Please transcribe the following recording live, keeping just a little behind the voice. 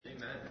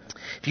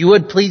If you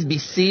would, please be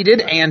seated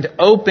and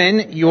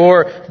open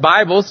your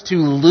Bibles to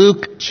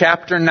Luke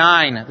chapter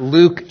 9.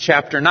 Luke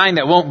chapter 9.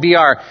 That won't be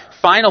our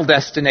final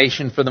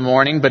destination for the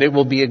morning, but it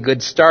will be a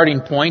good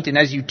starting point. And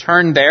as you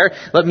turn there,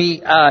 let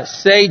me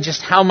say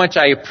just how much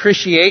I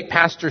appreciate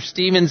Pastor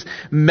Stephen's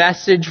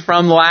message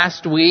from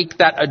last week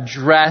that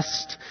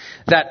addressed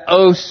that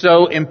oh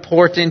so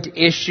important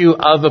issue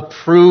of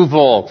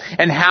approval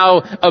and how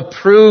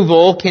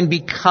approval can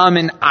become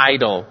an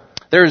idol.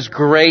 There's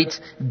great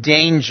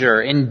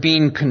danger in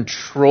being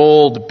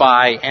controlled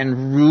by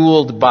and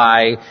ruled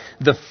by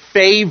the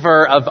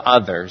favor of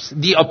others,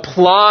 the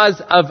applause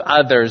of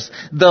others,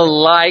 the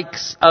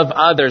likes of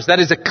others. That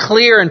is a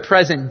clear and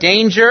present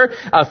danger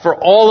for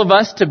all of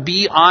us to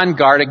be on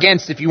guard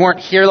against. If you weren't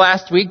here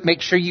last week,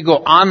 make sure you go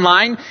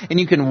online and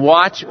you can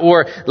watch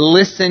or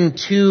listen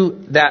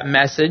to that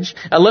message.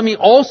 Let me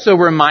also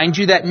remind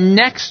you that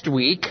next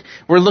week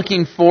we're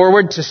looking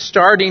forward to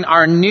starting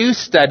our new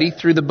study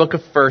through the book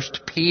of 1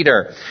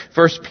 Peter.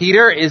 1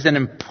 Peter is an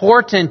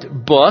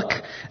important book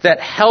that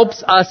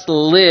helps us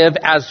live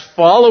as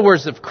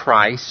followers of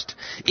Christ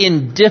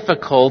in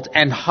difficult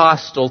and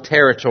hostile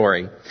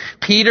territory.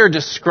 Peter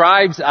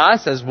describes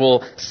us, as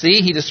we'll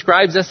see, he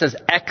describes us as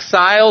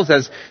exiles,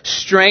 as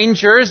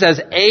strangers, as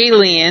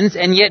aliens,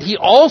 and yet he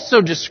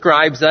also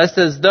describes us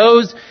as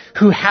those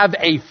who have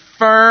a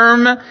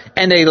firm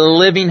and a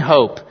living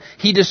hope.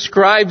 He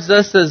describes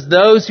us as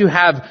those who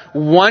have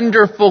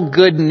wonderful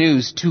good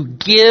news to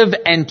give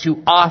and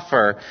to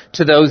offer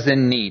to those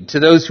in need,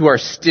 to those who are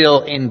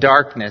still in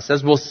darkness.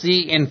 As we'll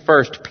see in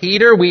 1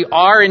 Peter, we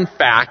are in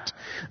fact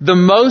the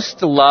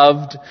most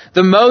loved,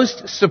 the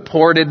most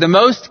supported, the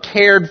most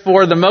cared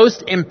for, the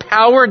most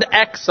empowered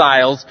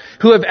exiles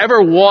who have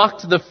ever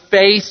walked the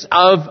face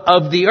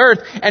of the earth.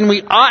 And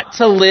we ought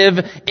to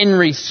live in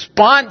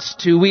response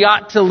to, we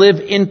ought to live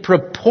in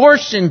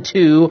proportion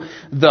to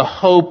the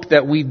hope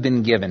that we've been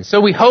given. So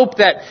we hope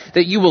that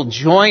you will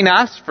join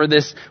us for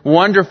this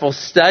wonderful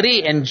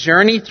study and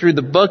journey through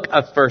the book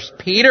of 1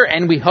 Peter.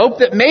 And we hope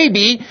that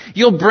maybe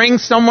you'll bring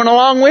someone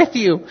along with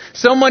you,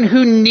 someone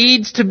who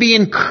needs to be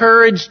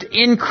encouraged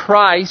in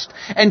Christ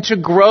and to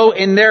grow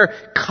in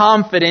their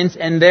confidence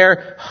and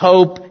their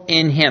hope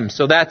in Him.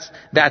 So that's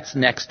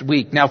next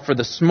week. Now for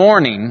this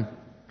morning,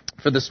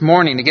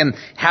 again,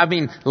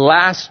 having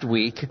last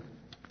week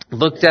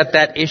looked at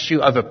that issue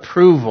of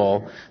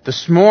approval,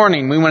 this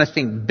morning we want to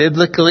think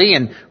biblically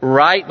and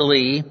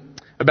rightly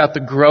about the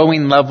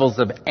growing levels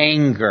of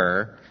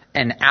anger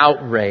and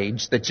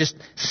outrage that just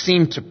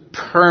seem to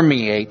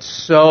permeate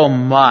so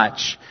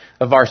much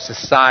of our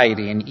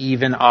society and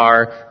even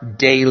our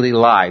daily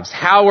lives.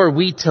 How are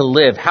we to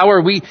live? How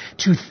are we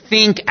to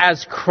think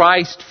as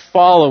Christ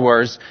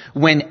followers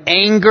when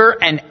anger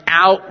and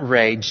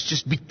outrage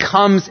just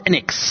becomes an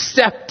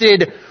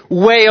accepted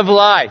way of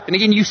life? And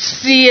again, you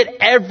see it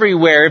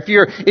everywhere. If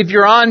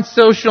you're on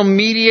social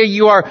media,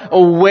 you are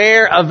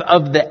aware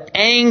of the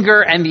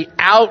anger and the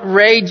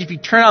outrage. If you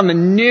turn on the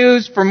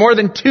news for more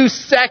than 2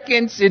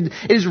 seconds, it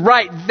is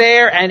right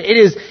there and it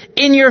is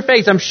in your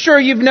face. I'm sure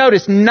you've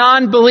noticed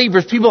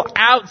non-believers, people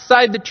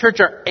outside the church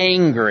are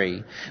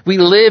angry. We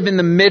live in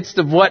the midst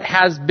of what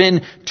has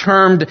been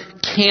termed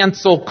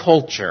cancel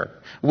culture,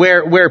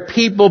 where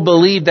people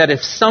believe that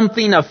if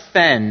something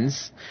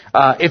offends,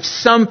 if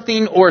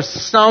something or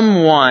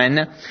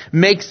someone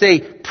makes a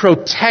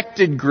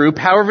protected group,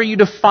 however you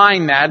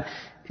define that,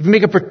 if you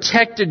make a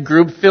protected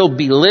group feel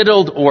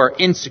belittled or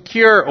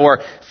insecure or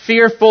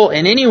fearful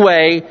in any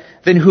way,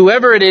 then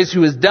whoever it is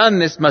who has done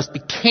this must be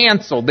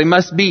canceled. They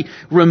must be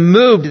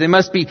removed. They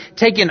must be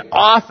taken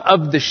off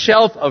of the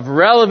shelf of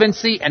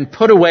relevancy and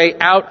put away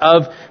out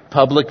of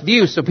public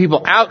view. So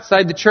people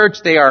outside the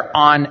church, they are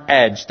on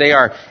edge. They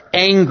are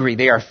angry.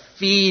 They are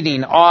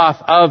feeding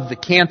off of the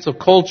cancel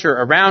culture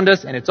around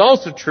us. And it's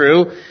also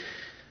true,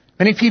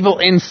 many people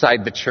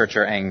inside the church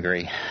are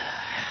angry.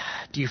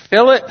 Do you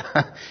feel it?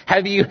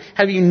 Have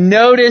you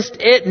noticed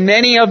it?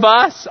 Many of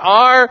us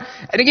are.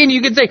 And again,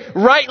 you could say,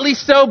 rightly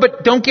so,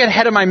 but don't get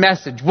ahead of my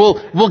message.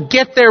 We'll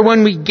get there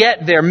when we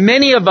get there.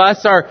 Many of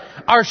us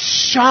are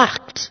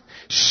shocked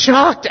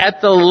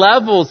at the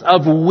levels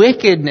of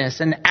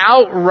wickedness and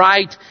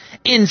outright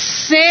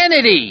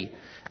insanity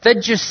that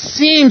just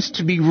seems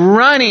to be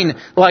running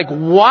like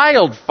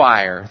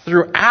wildfire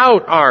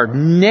throughout our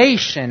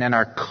nation and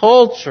our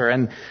culture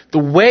and the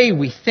way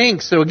we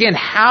think. So again,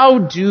 how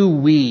do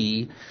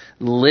we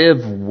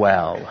live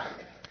well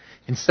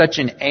in such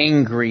an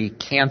angry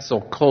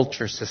cancel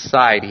culture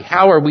society?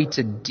 How are we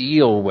to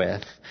deal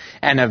with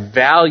and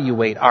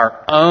evaluate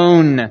our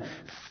own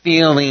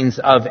feelings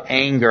of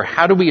anger?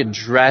 How do we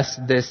address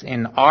this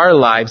in our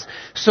lives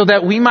so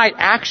that we might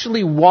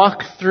actually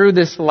walk through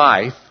this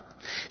life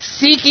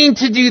seeking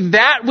to do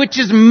that which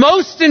is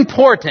most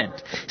important,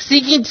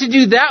 seeking to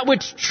do that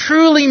which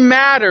truly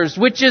matters,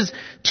 which is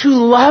to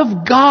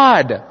love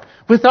God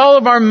with all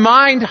of our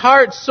mind,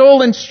 heart,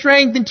 soul, and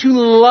strength, and to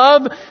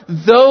love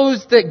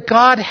those that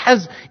God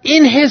has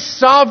in His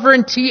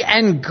sovereignty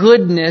and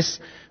goodness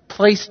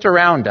placed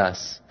around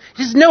us.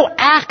 It is no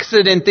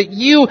accident that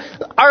you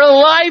are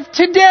alive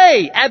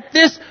today at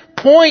this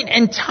point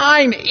in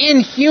time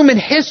in human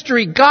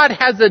history. God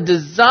has a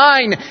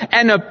design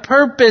and a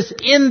purpose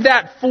in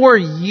that for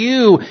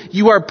you.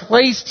 You are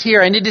placed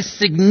here and it is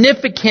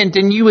significant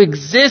and you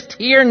exist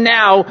here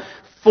now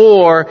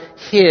for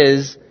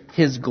His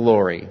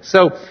glory.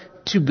 So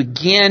to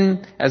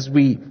begin, as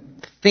we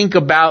think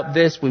about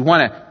this, we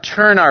want to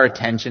turn our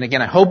attention.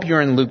 Again, I hope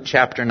you're in Luke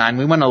chapter 9.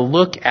 We want to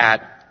look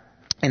at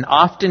an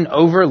often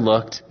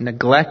overlooked,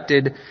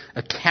 neglected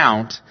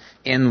account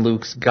in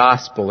Luke's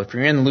gospel. If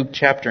you're in Luke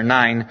chapter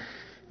 9,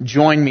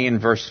 join me in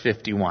verse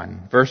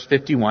 51. Verse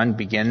 51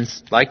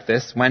 begins like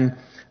this: when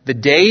the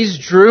days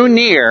drew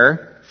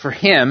near for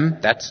Him,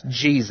 that's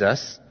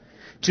Jesus,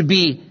 to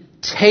be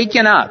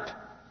taken up,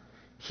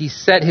 He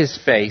set His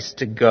face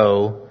to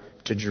go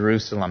to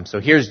Jerusalem. So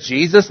here's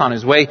Jesus on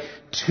His way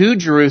to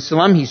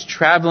Jerusalem. He's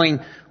traveling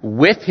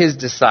with His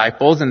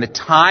disciples, and the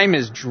time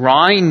is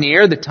drawing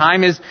near. The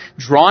time is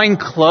drawing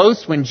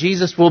close when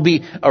Jesus will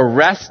be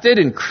arrested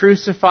and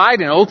crucified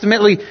and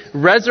ultimately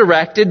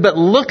resurrected. But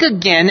look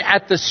again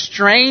at the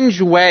strange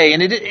way,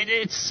 and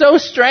it's so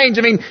strange.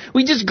 I mean,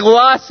 we just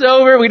gloss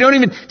over it. We don't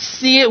even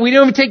see it. We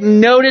don't even take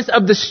notice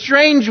of the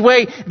strange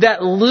way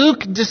that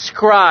Luke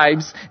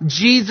describes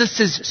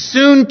Jesus'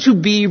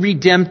 soon-to-be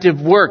redemptive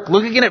work.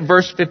 Look again at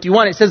verse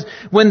 51. It says,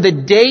 when the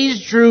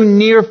days drew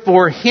near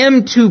for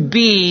Him to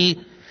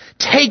be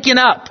taken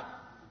up.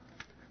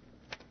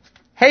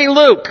 Hey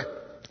Luke,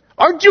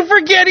 aren't you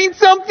forgetting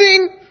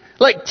something?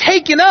 Like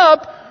taken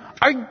up?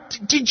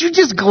 Did you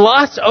just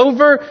gloss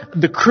over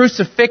the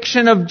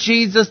crucifixion of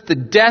Jesus, the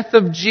death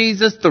of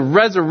Jesus, the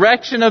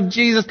resurrection of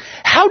Jesus?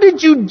 How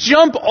did you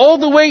jump all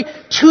the way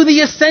to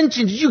the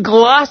ascension? Did you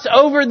gloss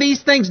over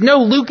these things? No,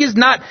 Luke is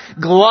not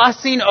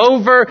glossing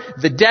over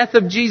the death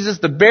of Jesus,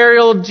 the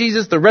burial of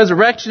Jesus, the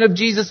resurrection of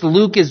Jesus.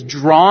 Luke is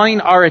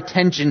drawing our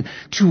attention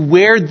to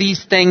where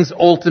these things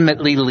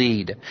ultimately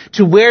lead,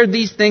 to where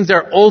these things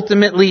are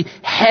ultimately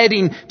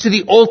heading, to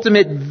the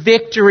ultimate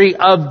victory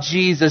of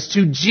Jesus,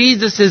 to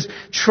Jesus'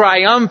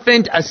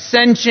 triumphant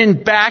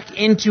ascension back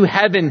into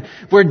heaven,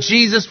 where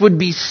Jesus would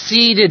be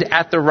seated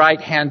at the right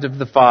hand of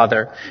the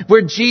Father,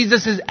 where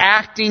Jesus is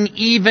acting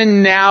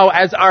even now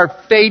as our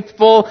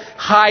faithful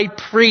high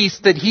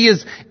priest, that He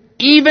is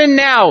even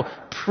now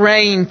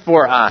praying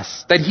for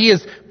us, that He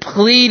is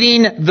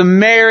pleading the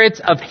merits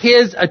of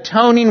His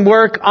atoning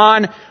work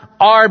on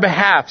our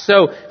behalf.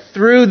 So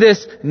through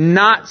this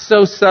not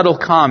so subtle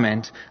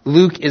comment,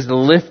 Luke is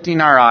lifting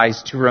our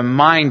eyes to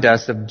remind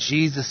us of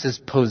Jesus'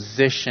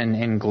 position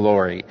in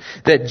glory.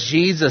 That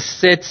Jesus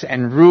sits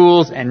and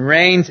rules and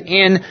reigns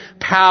in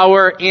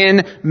power,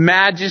 in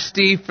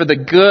majesty for the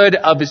good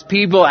of His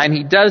people, and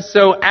He does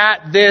so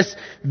at this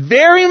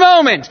very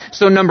moment.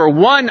 So number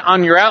one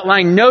on your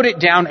outline, note it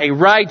down: a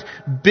right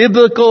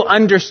biblical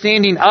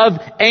understanding of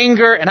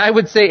anger, and I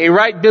would say a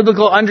right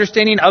biblical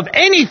understanding of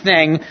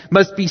anything,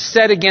 must be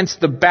set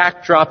against the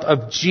backdrop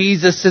of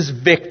Jesus'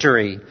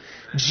 victory.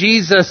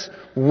 Jesus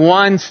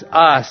wants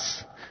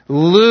us.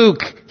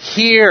 Luke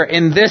here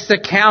in this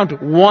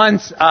account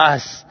wants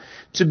us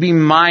to be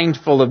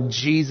mindful of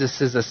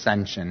Jesus'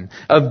 ascension,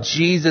 of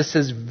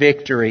Jesus'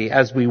 victory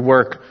as we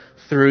work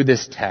through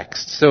this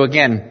text. So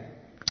again,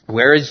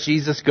 where is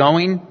Jesus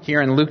going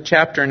here in Luke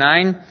chapter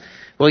 9?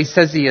 Well, He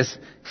says He has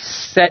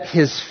set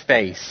His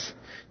face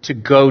to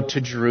go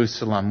to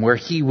Jerusalem, where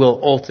He will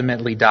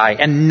ultimately die.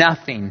 And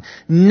nothing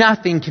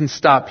can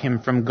stop Him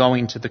from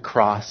going to the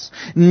cross.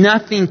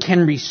 Nothing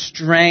can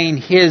restrain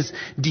His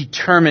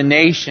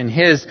determination,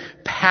 His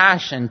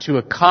passion to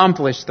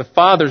accomplish the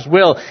Father's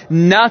will.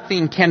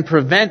 Nothing can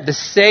prevent the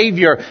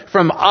Savior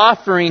from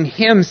offering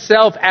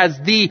Himself as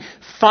the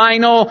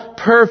final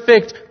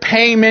perfect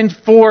payment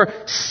for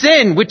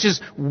sin, which is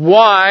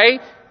why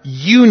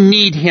you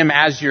need Him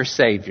as your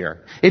Savior.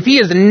 If He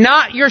is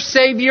not your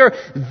Savior,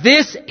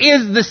 this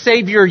is the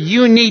Savior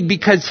you need,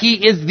 because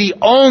He is the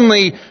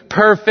only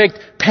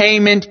perfect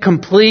payment,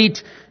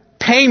 complete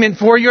payment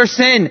for your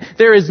sin.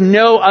 There is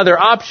no other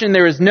option.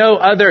 There is no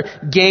other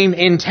game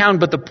in town.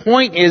 But the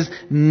point is,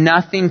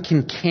 nothing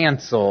can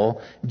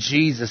cancel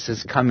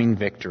Jesus' coming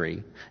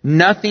victory.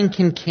 Nothing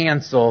can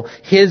cancel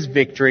His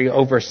victory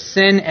over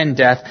sin and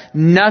death.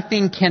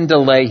 Nothing can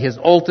delay His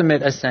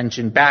ultimate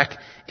ascension back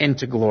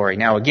into glory.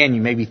 Now again,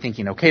 you may be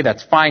thinking, okay,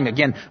 that's fine.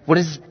 Again, what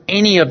does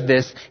any of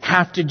this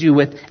have to do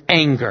with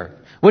anger?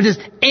 What does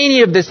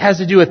any of this has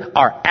to do with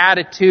our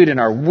attitude and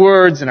our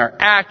words and our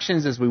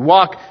actions as we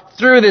walk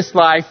through this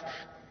life?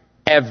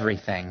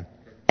 Everything.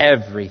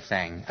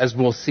 Everything, as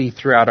we'll see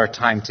throughout our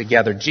time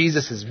together.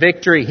 Jesus'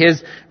 victory,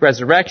 His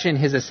resurrection,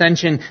 His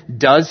ascension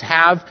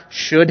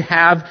should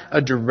have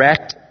a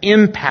direct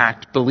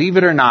impact, believe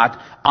it or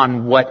not,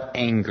 on what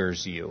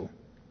angers you.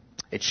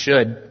 It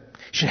should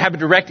have a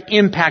direct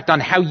impact on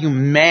how you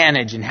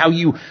manage and how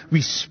you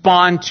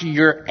respond to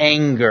your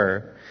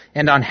anger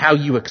and on how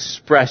you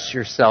express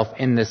yourself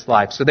in this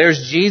life. So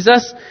there's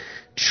Jesus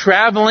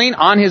traveling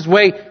on His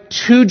way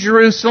to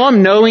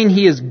Jerusalem, knowing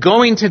he is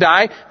going to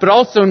die, but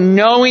also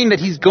knowing that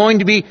he's going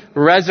to be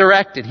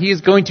resurrected. He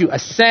is going to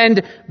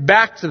ascend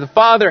back to the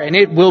Father, and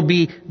it will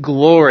be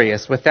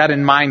glorious. With that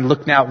in mind,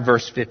 look now at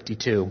verse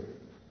 52.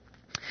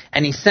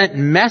 And he sent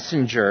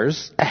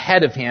messengers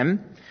ahead of him,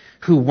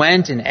 who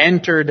went and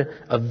entered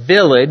a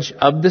village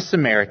of the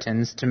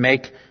Samaritans to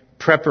make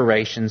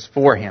preparations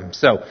for him.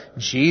 So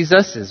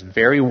Jesus is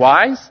very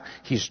wise.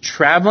 He's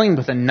traveling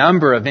with a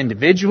number of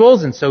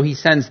individuals, and so he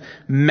sends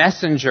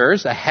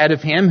messengers ahead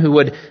of him who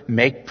would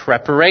make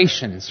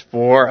preparations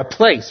for a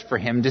place for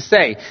him to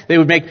stay. They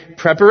would make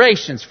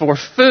preparations for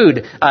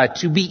food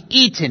to be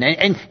eaten.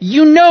 And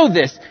you know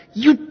this.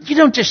 You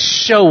don't just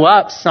show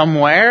up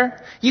somewhere.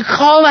 You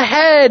call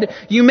ahead.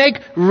 You make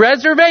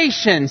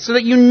reservations so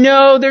that you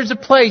know there's a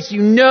place.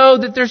 You know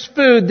that there's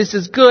food. This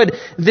is good.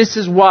 This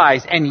is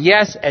wise. And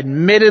yes,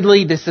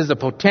 admittedly, this is a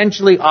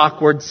potentially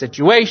awkward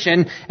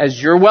situation.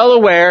 As you're well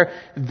aware,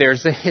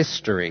 there's a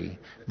history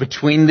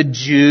between the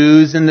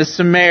Jews and the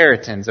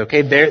Samaritans.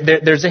 Okay,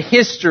 there's a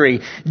history.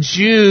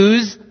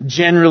 Jews,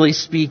 generally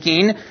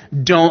speaking,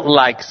 don't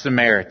like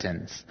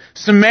Samaritans.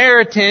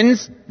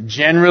 Samaritans,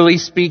 generally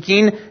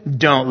speaking,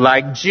 don't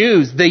like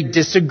Jews. They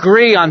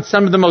disagree on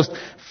some of the most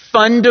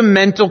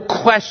fundamental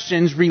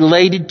questions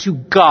related to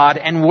God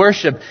and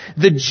worship.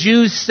 The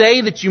Jews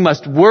say that you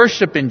must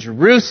worship in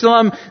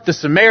Jerusalem. The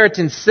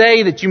Samaritans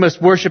say that you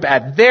must worship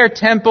at their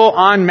temple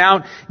on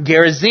Mount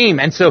Gerizim.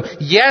 And so,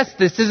 yes,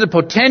 this is a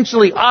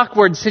potentially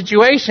awkward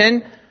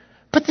situation,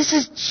 but this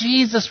is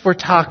Jesus we're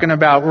talking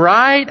about,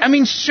 right? I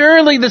mean,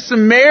 surely the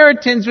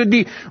Samaritans would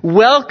be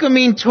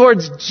welcoming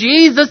towards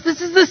Jesus.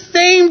 This is the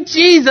same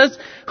Jesus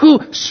who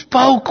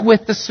spoke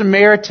with the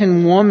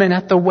Samaritan woman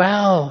at the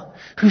well,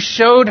 who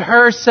showed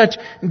her such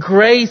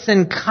grace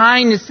and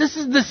kindness. This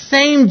is the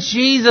same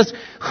Jesus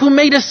who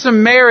made a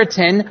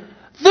Samaritan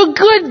the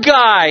good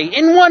guy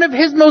in one of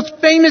his most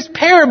famous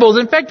parables.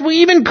 In fact, we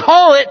even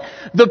call it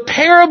the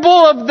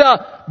parable of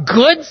the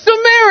Good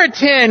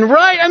Samaritan,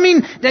 right? I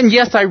mean, then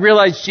yes, I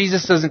realize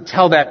Jesus doesn't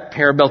tell that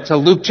parable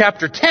till Luke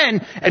chapter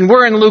 10, and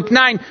we're in Luke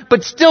 9,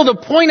 but still the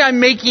point I'm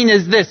making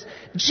is this.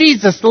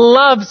 Jesus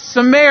loves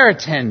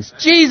Samaritans.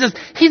 Jesus,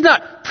 he's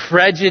not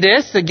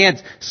prejudiced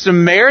against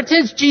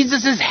Samaritans.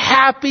 Jesus is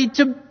happy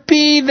to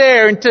be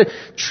there and to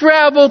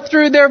travel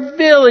through their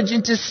village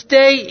and to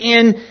stay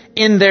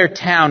in their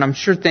town. I'm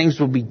sure things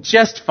will be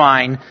just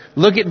fine.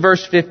 Look at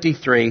verse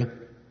 53.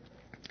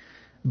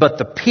 But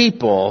the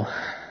people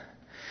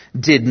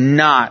did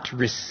not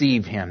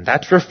receive him.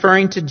 That's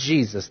referring to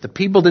Jesus. The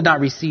people did not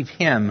receive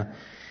him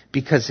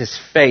because his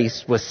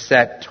face was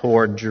set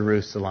toward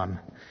Jerusalem.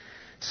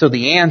 So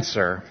the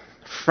answer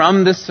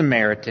from the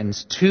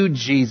Samaritans to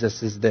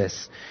Jesus is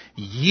this: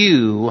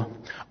 you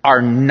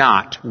are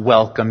not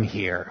welcome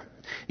here.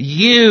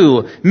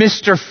 You,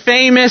 Mr.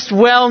 Famous,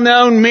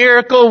 well-known,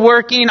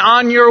 miracle-working,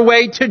 on your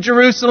way to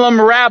Jerusalem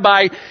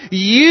rabbi,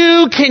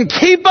 you can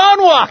keep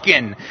on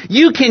walking.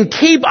 You can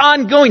keep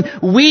on going.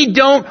 We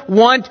don't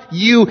want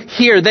you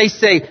here. They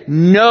say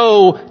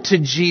no to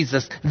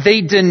Jesus.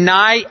 They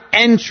deny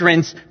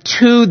entrance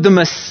to the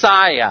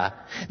Messiah.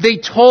 They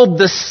told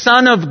the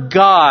Son of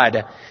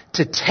God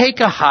to take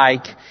a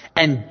hike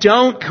and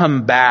don't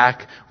come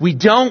back. We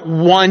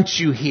don't want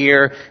you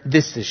here.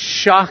 This is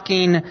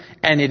shocking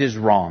and it is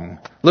wrong.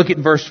 Look at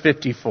verse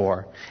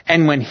 54.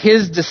 And when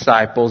his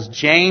disciples,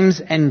 James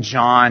and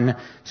John,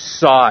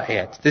 saw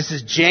it. This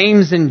is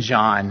James and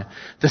John,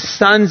 the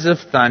sons of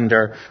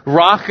thunder.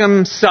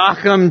 Rock'em,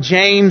 sock'em,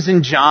 James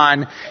and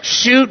John.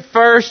 Shoot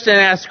first and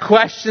ask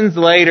questions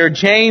later.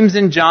 James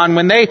and John,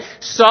 when they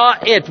saw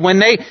it, when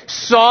they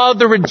saw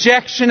the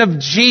rejection of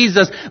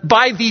Jesus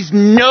by these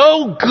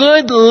no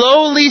good,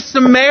 lowly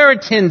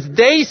Samaritans,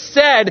 they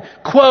said,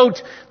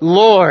 quote,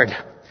 Lord,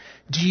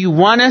 do you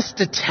want us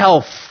to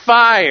tell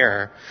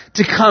fire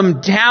to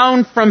come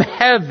down from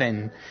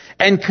heaven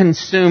and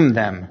consume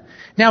them?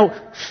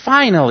 Now,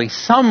 finally,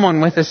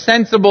 someone with a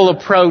sensible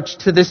approach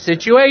to this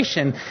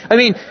situation. I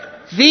mean,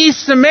 these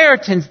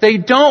Samaritans, they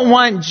don't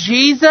want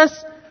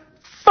Jesus?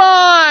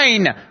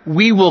 Fine!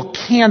 We will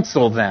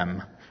cancel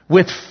them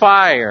with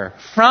fire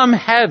from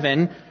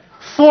heaven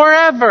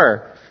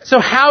forever. So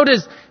how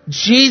does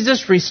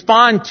Jesus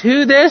respond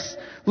to this?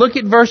 Look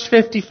at verse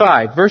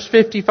 55. Verse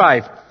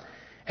 55.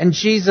 And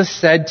Jesus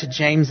said to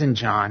James and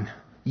John,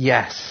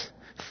 yes,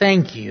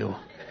 thank you.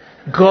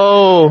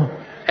 Go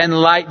and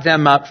light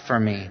them up for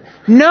me.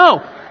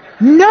 No,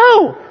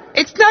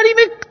 that's not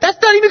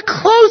even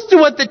close to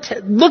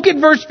what look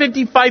at verse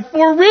 55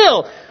 for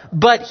real.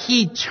 But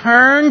he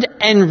turned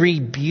and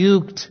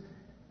rebuked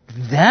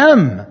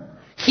them.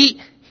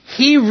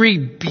 He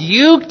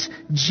rebuked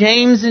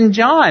James and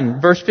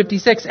John. Verse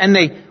 56, and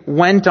they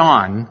went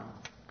on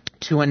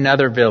to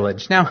another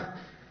village. Now,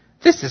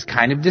 this is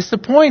kind of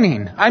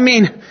disappointing. I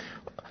mean,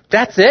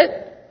 that's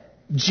it?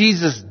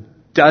 Jesus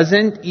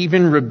doesn't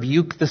even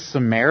rebuke the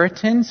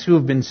Samaritans who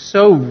have been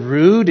so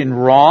rude and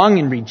wrong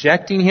in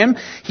rejecting him.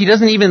 He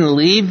doesn't even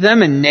leave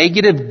them a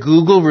negative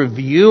Google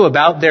review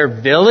about their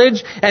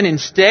village. And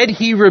instead,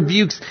 he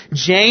rebukes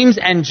James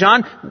and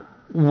John.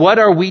 what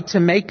are we to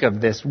make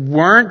of this?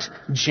 Weren't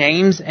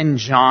James and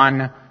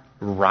John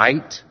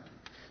right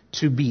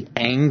to be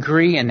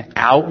angry and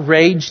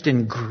outraged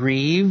and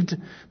grieved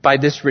by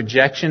this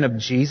rejection of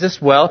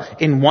Jesus? Well,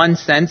 in one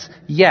sense,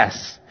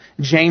 yes.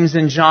 James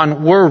and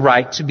John were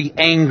right to be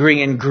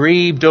angry and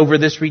grieved over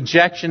this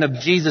rejection of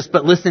Jesus.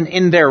 But listen,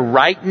 in their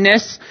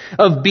rightness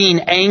of being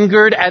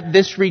angered at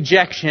this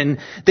rejection,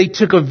 they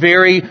took a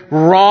very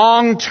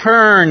wrong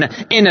turn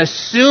in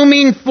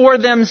assuming for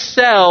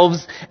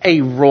themselves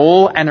a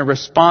role and a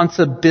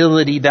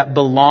responsibility that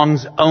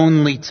belongs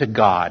only to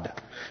God.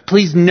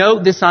 Please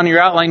note this on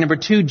your outline. Number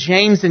 2,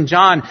 James and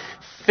John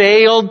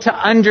failed to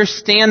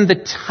understand the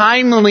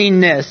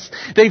timeliness.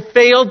 They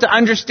failed to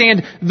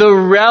understand the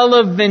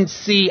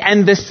relevancy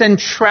and the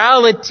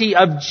centrality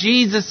of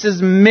Jesus'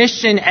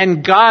 mission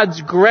and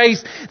God's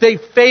grace. They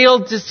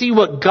failed to see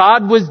what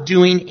God was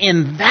doing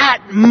in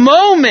that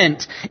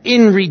moment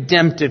in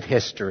redemptive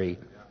history.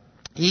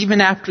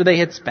 Even after they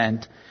had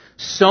spent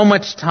so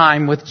much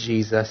time with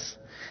Jesus,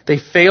 they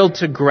failed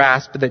to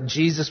grasp that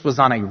Jesus was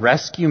on a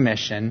rescue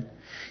mission.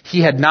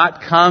 He had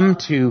not come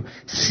to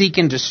seek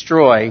and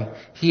destroy.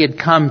 He had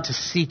come to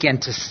seek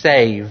and to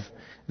save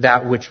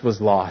that which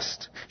was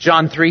lost.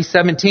 John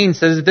 3:17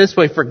 says it this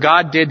way, "For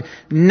God did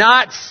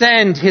not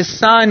send His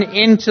Son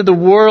into the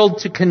world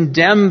to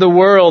condemn the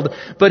world,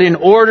 but in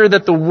order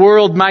that the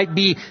world might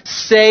be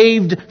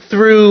saved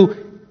through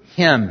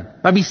Him."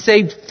 Might be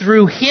saved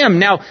through Him.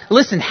 Now,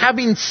 listen,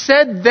 having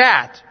said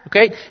that,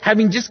 okay,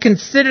 having just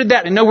considered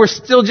that, I know we're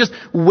still just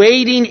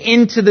wading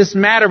into this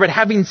matter, but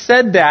having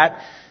said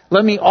that,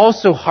 let me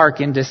also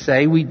hearken to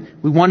say we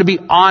want to be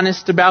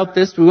honest about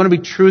this. We want to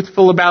be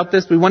truthful about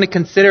this. We want to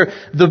consider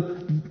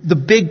the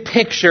big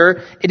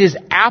picture. It is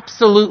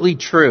absolutely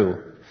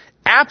true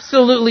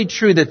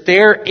that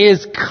there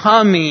is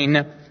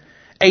coming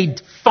a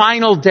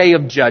final day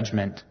of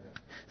judgment.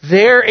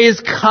 There is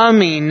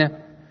coming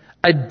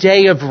a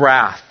day of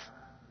wrath.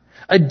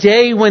 A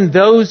day when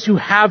those who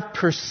have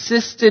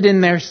persisted in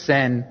their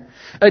sin,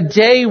 a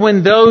day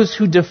when those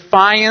who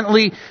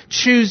defiantly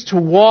choose to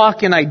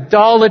walk in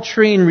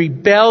idolatry and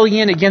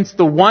rebellion against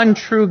the one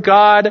true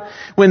God,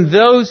 when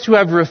those who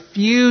have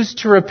refused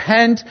to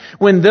repent,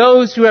 when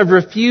those who have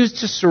refused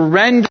to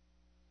surrender,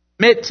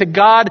 submit to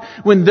God,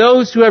 when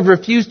those who have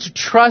refused to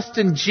trust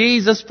in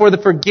Jesus for the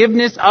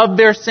forgiveness of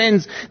their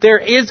sins, there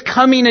is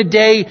coming a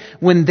day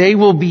when they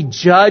will be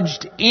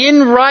judged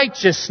in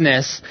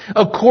righteousness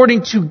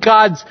according to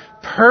God's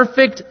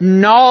perfect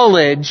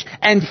knowledge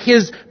and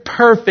His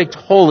perfect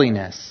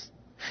holiness.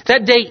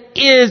 That day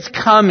is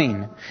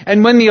coming.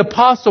 And when the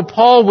Apostle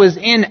Paul was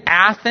in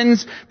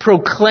Athens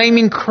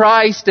proclaiming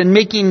Christ and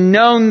making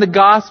known the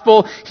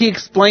gospel, he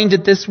explained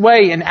it this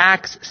way in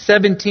Acts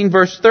 17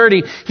 verse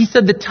 30. He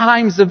said, "The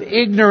times of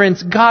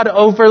ignorance God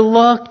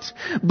overlooked,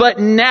 but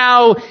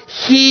now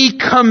He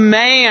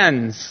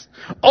commands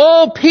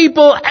all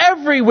people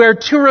everywhere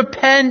to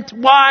repent."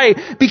 Why?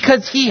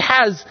 Because He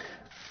has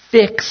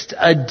fixed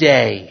a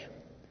day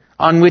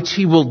on which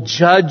He will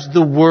judge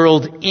the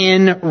world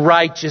in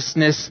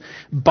righteousness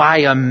by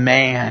a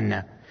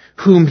man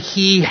whom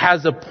He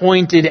has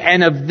appointed.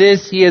 And of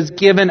this He has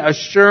given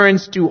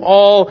assurance to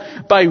all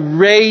by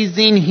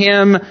raising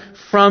Him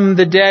from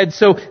the dead.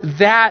 So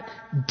that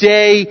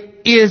day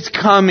is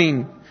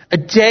coming. A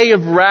day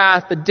of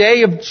wrath, a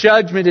day of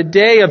judgment, a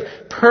day of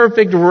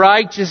perfect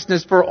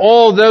righteousness for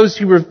all those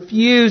who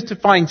refuse to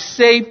find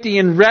safety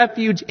and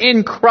refuge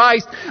in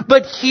Christ.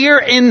 But here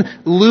in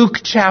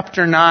Luke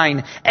chapter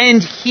 9,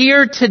 and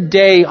here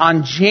today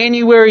on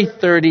January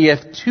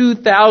 30th,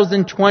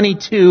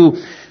 2022,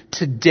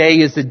 today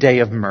is a day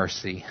of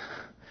mercy.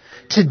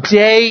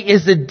 Today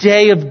is a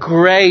day of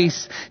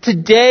grace.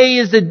 Today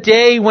is a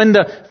day when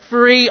the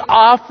free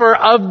offer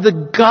of the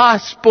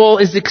gospel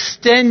is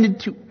extended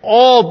to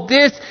all.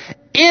 This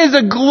is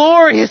a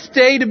glorious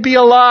day to be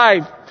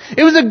alive.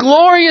 It was a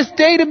glorious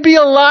day to be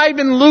alive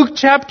in Luke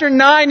chapter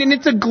 9, and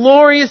it's a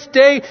glorious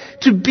day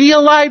to be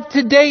alive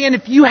today. And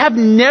if you have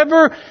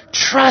never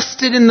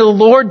trusted in the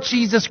Lord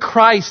Jesus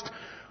Christ,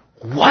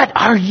 what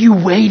are you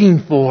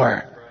waiting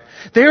for?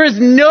 There is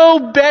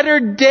no better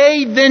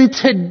day than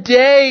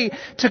today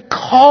to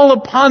call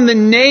upon the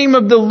name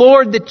of the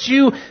Lord that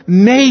you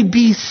may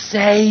be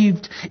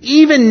saved.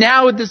 Even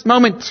now at this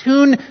moment,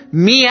 tune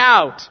me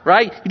out,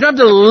 right? You don't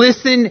have to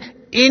listen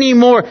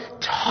anymore.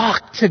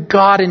 Talk to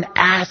God and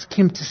ask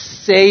Him to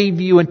save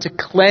you and to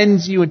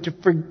cleanse you and to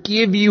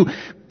forgive you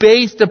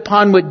based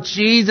upon what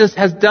Jesus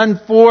has done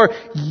for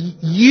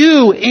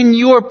you in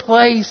your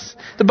place.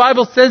 The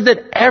Bible says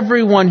that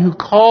everyone who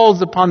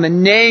calls upon the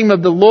name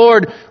of the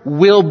Lord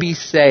will be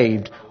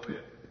saved.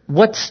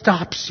 What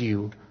stops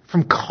you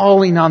from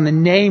calling on the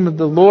name of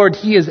the Lord?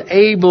 He is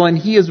able and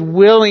He is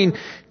willing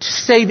to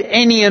save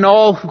any and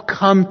all who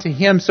come to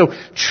Him. So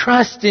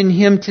trust in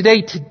Him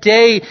today.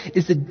 Today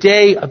is a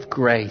day of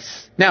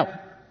grace. Now,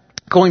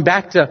 going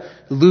back to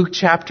Luke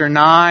chapter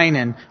 9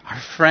 and our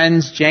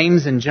friends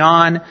James and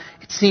John,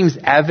 it seems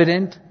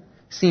evident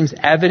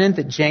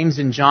that James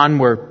and John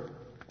were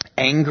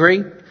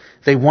angry.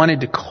 They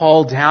wanted to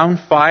call down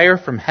fire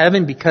from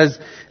heaven because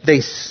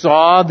they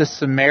saw the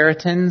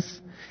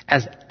Samaritans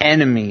as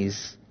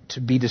enemies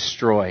to be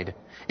destroyed,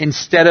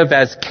 instead of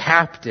as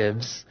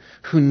captives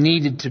who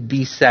needed to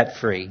be set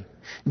free.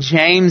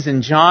 James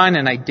and John,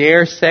 and I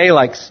dare say,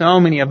 like so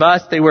many of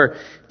us, they were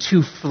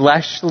too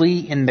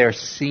fleshly in their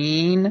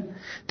seeing.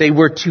 They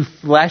were too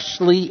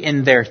fleshly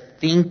in their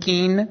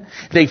thinking.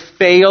 They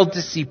failed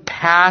to see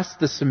past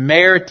the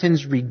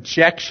Samaritans'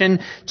 rejection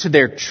to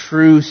their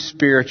true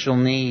spiritual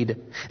need.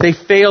 They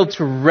failed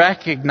to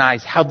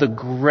recognize how the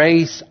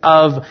grace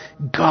of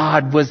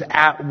God was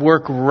at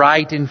work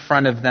right in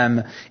front of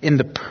them in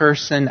the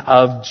person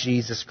of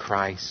Jesus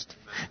Christ.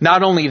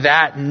 Not only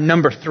that,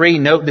 number 3,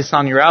 note this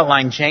on your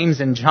outline, James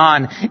and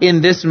John,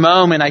 in this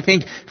moment, I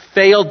think,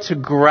 failed to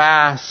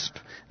grasp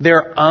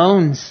their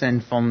own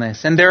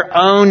sinfulness and their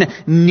own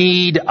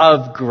need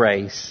of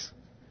grace.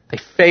 They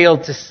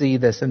failed to see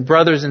this. And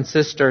brothers and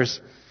sisters,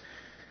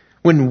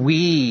 when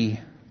we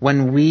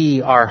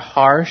are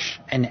harsh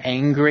and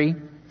angry,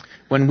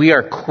 when we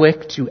are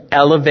quick to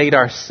elevate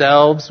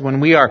ourselves, when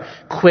we are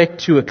quick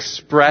to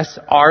express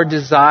our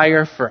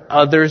desire for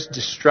others'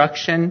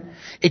 destruction,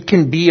 it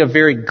can be a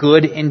very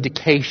good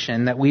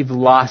indication that we've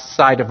lost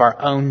sight of our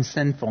own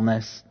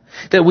sinfulness,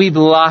 that we've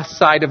lost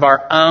sight of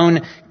our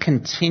own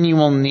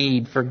continual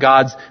need for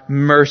God's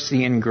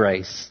mercy and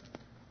grace.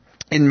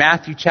 In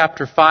Matthew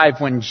chapter 5,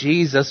 when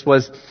Jesus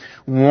was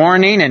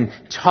warning and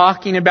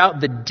talking about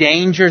the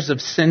dangers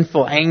of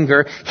sinful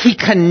anger, He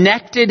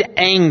connected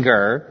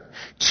anger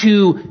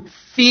to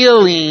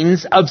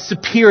feelings of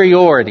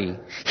superiority.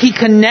 He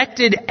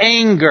connected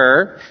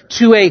anger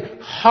to a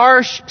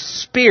harsh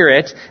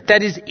spirit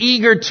that is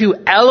eager to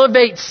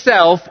elevate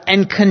self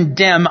and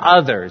condemn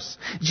others.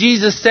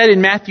 Jesus said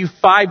in Matthew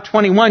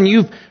 5:21,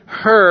 "You've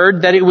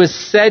heard that it was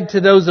said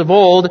to those of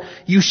old,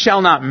 'You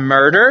shall not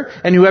murder,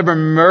 and whoever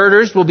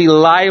murders will be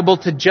liable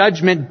to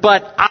judgment.'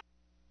 But I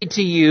say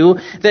to you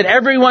that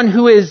everyone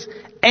who is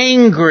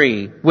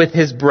angry with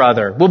his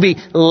brother will be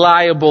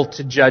liable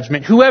to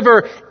judgment.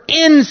 Whoever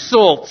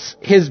insults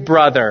his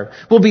brother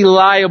will be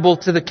liable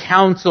to the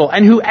council.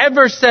 And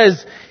whoever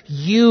says,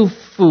 'You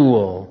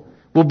fool,'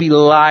 will be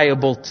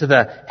liable to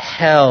the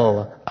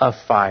hell of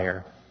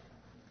fire."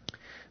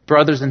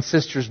 Brothers and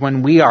sisters,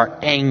 when we are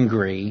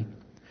angry,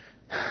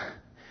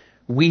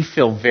 we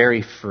feel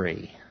very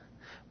free.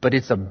 But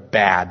it's a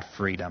bad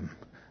freedom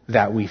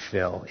that we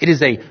feel. It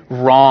is a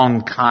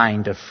wrong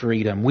kind of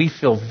freedom. We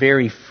feel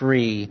very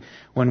free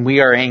when we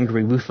are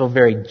angry. We feel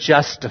very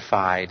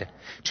justified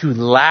to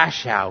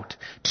lash out,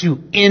 to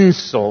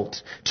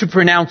insult, to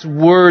pronounce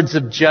words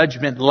of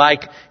judgment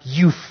like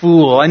 "you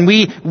fool." And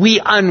we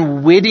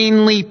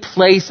unwittingly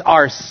place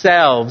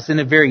ourselves in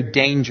a very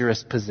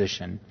dangerous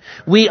position.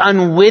 We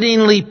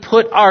unwittingly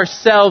put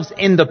ourselves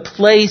in the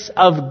place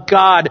of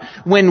God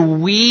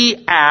when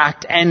we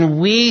act and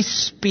we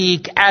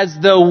speak as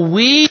though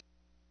we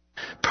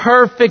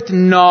perfect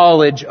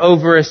knowledge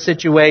over a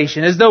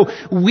situation, as though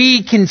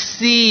we can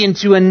see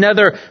into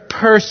another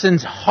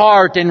person's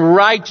heart and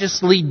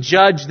righteously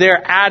judge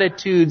their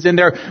attitudes and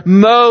their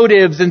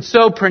motives and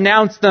so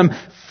pronounce them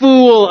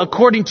fool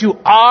according to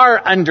our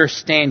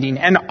understanding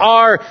and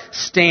our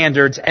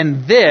standards.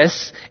 And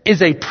this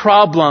is a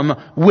problem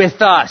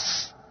with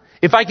us.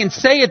 If I can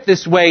say it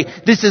this way,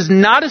 this is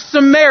not a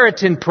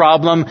Samaritan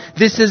problem.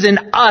 This is an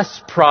us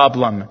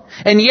problem.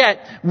 And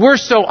yet, we're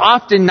so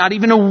often not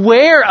even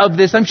aware of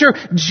this. I'm sure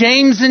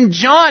James and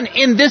John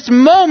in this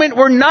moment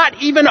were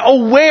not even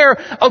aware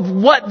of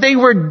what they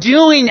were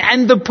doing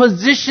and the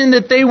position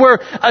that they were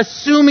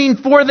assuming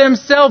for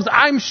themselves.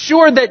 I'm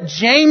sure that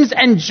James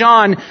and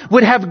John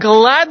would have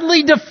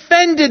gladly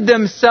defended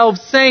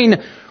themselves, saying,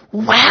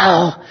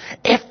 "Well,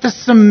 if the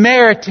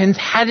Samaritans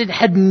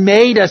had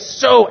made us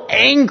so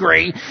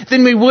angry,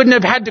 then we wouldn't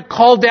have had to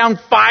call down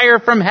fire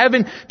from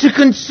heaven to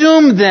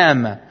consume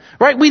them."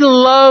 Right? We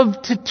love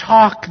to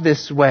talk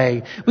this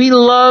way. We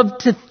love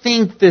to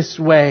think this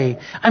way.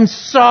 "I'm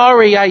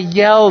sorry I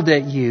yelled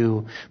at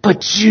you,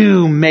 but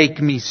you make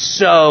me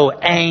so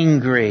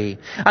angry.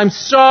 I'm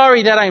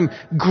sorry that I'm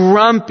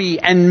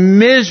grumpy and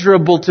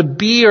miserable to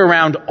be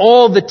around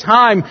all the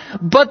time,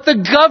 but the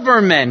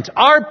government,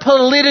 our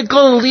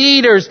political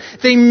leaders,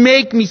 they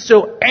make me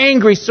so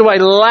angry, so I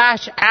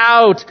lash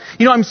out.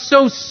 I'm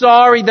so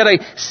sorry that I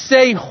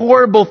say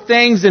horrible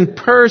things in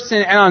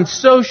person and on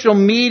social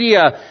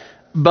media.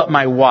 But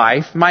my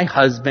wife, my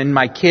husband,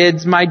 my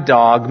kids, my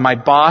dog, my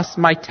boss,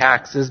 my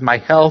taxes, my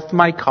health,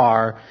 my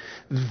car,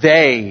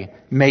 they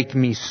make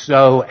me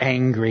so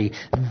angry.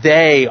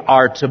 They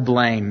are to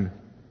blame."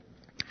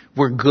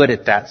 We're good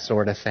at that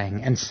sort of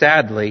thing. And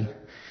sadly,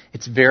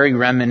 it's very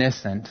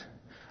reminiscent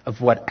of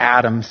what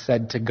Adam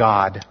said to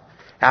God.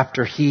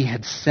 After he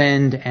had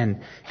sinned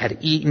and had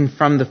eaten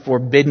from the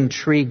forbidden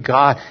tree,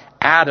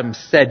 Adam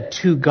said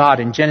to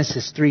God in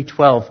Genesis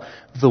 3:12,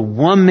 "The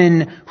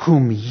woman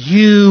whom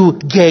you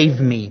gave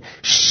me,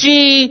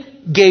 she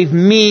gave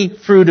me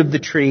fruit of the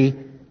tree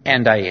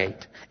and I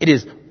ate." It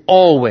is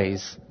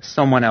always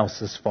someone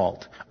else's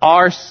fault.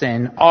 our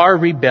sin, our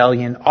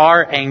rebellion,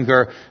 our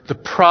anger. The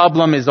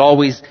problem is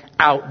always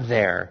out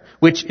there,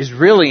 which is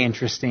really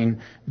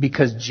interesting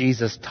because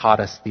Jesus taught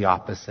us the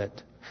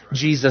opposite.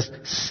 Jesus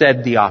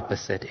said the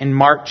opposite. In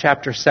Mark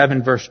chapter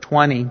 7, verse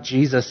 20,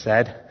 Jesus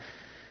said,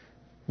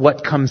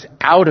 what comes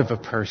out of a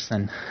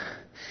person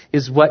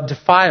is what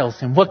defiles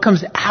him. What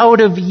comes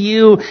out of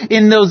you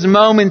in those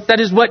moments, that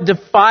is what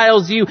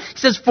defiles you. He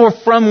says, for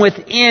from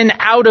within,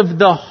 out of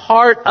the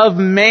heart of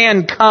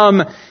man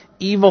come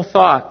evil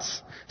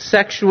thoughts,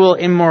 sexual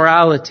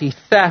immorality,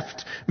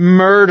 theft,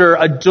 murder,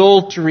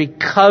 adultery,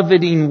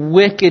 coveting,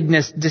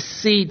 wickedness,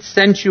 deceit,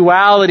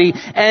 sensuality,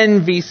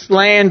 envy,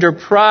 slander,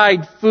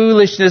 pride,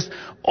 foolishness,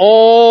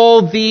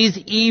 all these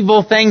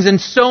evil things.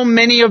 And so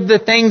many of the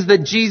things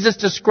that Jesus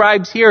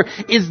describes here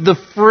is the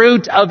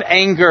fruit of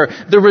anger,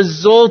 the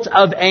result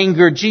of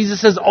anger. Jesus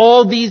says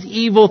all these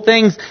evil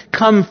things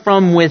come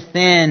from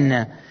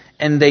within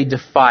and they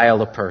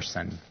defile a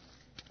person.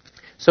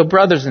 So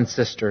brothers and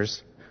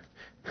sisters,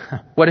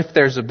 what if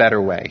there's a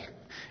better way?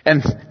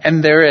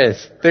 And there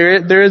is.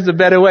 There is a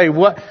better way.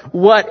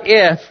 What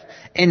if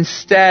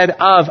instead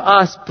of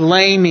us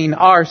blaming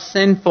our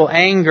sinful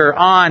anger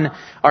on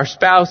our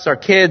spouse, our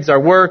kids, our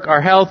work,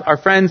 our health, our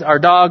friends, our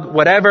dog,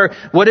 whatever,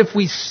 what if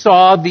we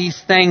saw these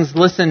things,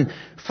 listen,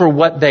 for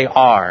what they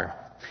are?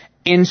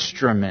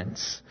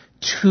 Instruments,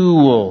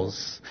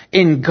 tools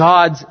in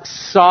God's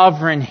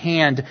sovereign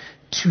hand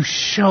to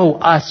show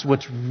us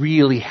what's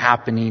really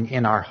happening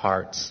in our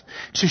hearts.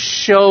 To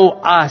show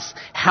us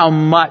how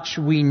much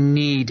we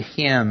need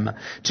Him.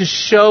 To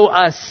show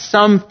us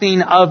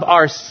something of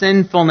our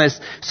sinfulness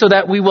so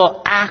that we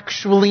will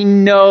actually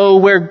know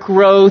where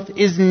growth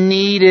is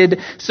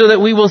needed. So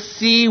that we will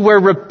see where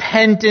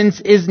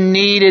repentance is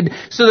needed.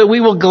 So that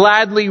we will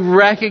gladly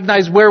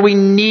recognize where we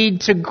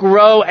need to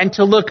grow and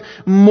to look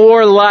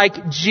more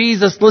like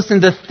Jesus.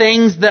 Listen, the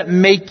things that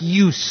make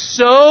you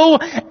so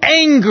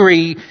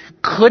angry,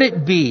 could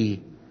it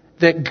be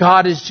that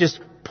God is just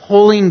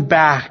pulling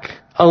back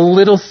a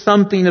little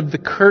something of the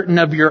curtain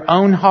of your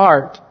own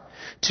heart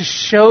to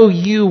show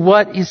you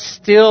what is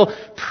still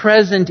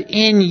present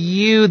in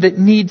you that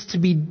needs to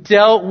be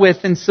dealt with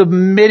and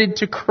submitted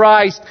to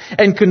Christ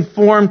and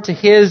conformed to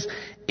His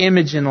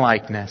image and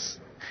likeness?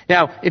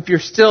 Now, if you're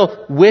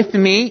still with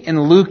me in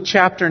Luke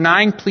chapter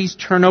 9, please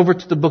turn over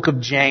to the book of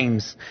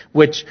James,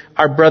 which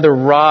our brother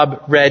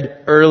Rob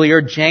read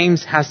earlier.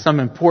 James has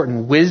some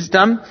important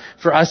wisdom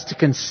for us to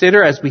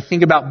consider as we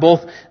think about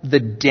both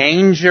the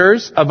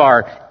dangers of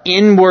our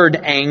inward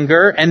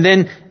anger and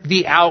then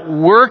the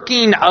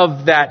outworking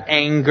of that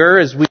anger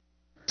as we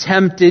are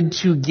tempted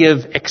to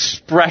give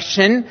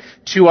expression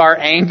to our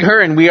anger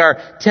and we are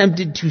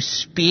tempted to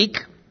speak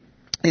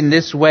in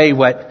this way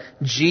what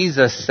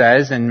Jesus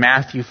says in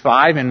Matthew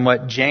 5 and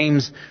what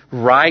James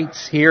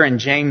writes here in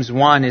James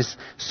 1 is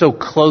so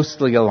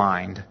closely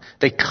aligned.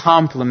 They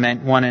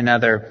complement one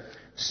another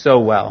so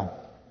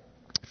well.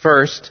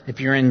 First, if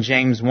you're in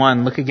James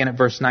 1, look again at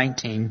verse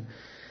 19. It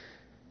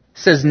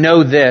says,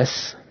 know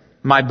this,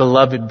 my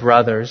beloved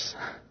brothers,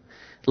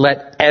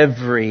 let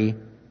every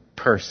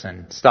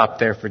person, stop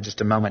there for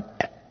just a moment,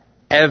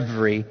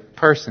 every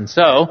person.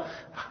 So,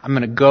 I'm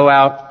going to go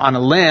out on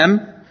a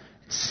limb,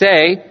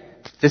 say,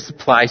 this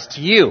applies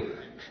to you.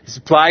 This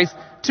applies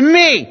to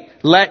me.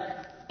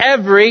 Let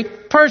every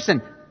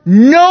person.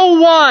 No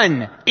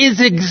one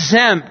is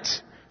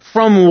exempt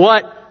from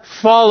what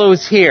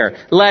follows here.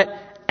 Let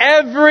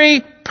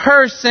every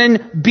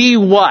person be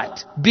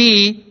what?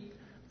 Be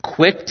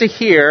quick to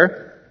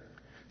hear,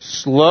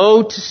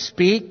 slow to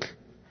speak,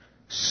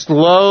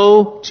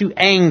 slow to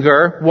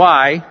anger.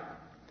 Why?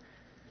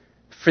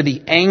 For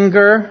the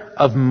anger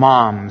of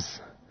moms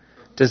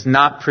does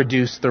not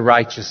produce the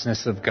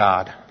righteousness of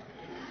God.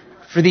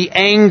 For the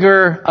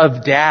anger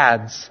of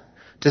dads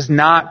does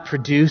not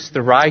produce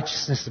the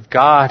righteousness of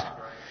God.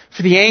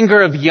 For the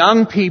anger of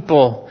young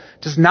people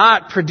does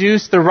not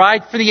produce for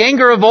the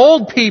anger of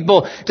old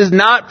people does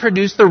not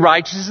produce the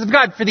righteousness of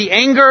God. For the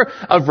anger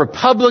of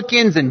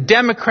Republicans and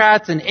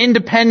Democrats and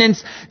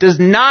independents does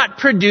not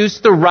produce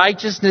the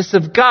righteousness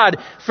of God.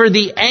 For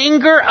the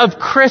anger of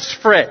Chris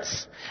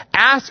Fritz,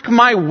 ask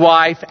my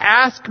wife,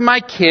 ask my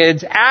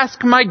kids,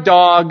 ask my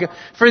dog.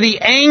 For the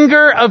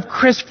anger of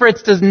Chris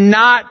Fritz does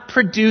not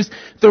produce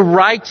the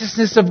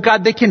righteousness of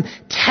God. They can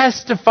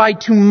testify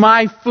to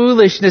my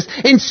foolishness.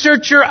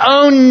 Insert your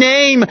own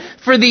name.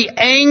 For the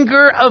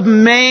anger of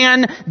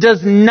man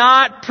does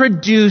not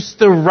produce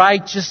the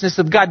righteousness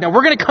of God. Now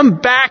we're going to come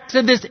back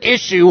to this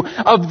issue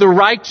of the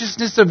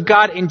righteousness of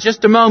God in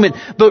just a moment,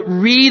 but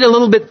read a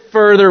little bit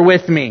further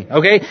with me,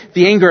 okay?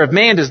 The anger of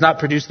man does not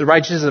produce the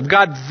righteousness of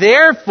God.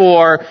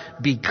 Therefore,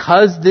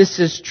 because this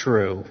is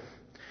true,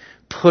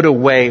 put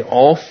away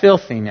all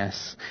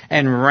filthiness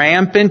and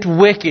rampant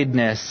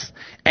wickedness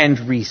and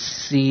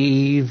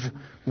receive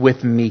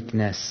with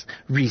meekness.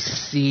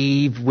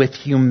 Receive with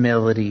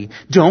humility.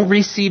 Don't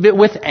receive it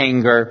with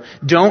anger.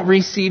 Don't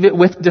receive it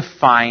with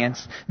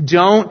defiance.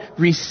 Don't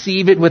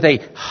receive it with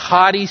a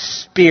haughty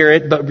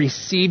spirit, but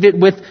receive it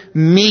with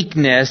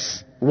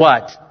meekness.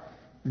 What?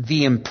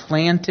 the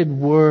implanted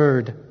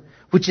word,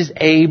 which is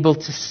able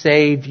to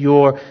save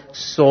your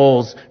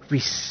souls.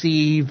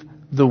 Receive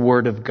the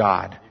word of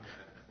God.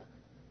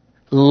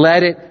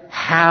 Let it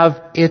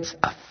have its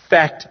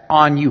effect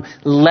on you.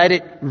 Let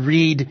it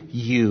read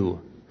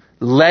you.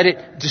 Let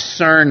it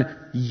discern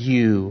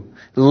you.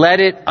 Let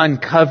it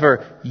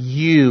uncover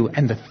you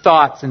and the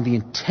thoughts and the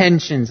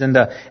intentions and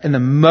the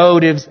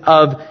motives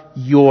of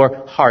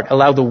your heart.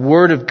 Allow the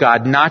Word of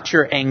God, not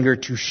your anger,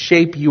 to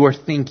shape your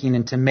thinking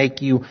and to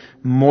make you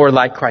more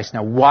like Christ.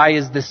 Now, why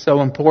is this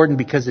so important?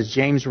 Because as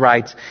James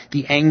writes,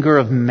 the anger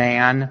of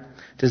man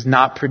does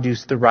not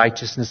produce the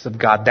righteousness of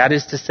God. That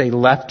is to say,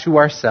 left to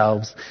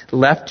ourselves,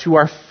 left to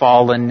our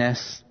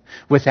fallenness,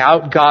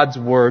 without God's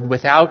Word,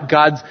 without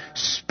God's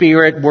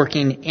Spirit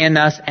working in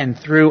us and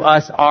through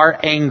us, our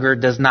anger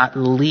does not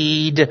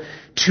lead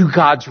to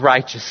God's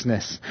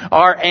righteousness.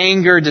 Our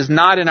anger does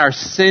not, in our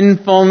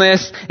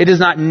sinfulness, it does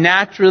not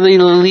naturally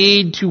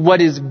lead to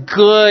what is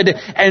good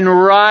and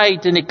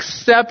right and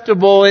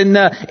acceptable in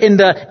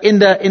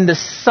the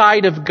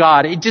sight of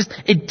God.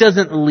 It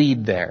doesn't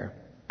lead there.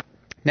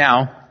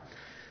 Now,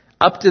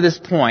 up to this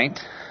point,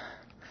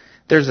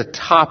 there's a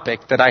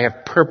topic that I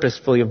have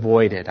purposefully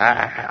avoided.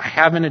 I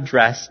haven't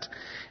addressed,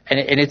 and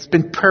it's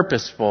been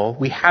purposeful.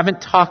 We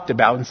haven't talked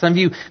about, and some of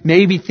you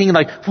may be thinking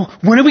like, well,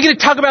 when are we going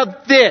to talk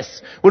about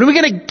this? When are we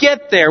going to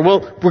get there?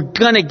 Well, we're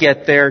going to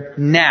get there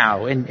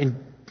now. And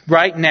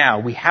right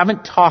now, we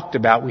haven't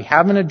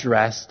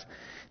addressed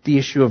the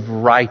issue of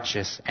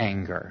righteous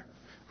anger.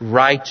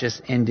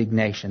 Righteous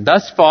indignation.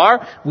 Thus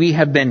far, we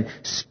have been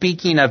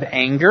speaking of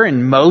anger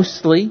in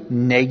mostly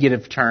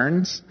negative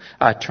terms,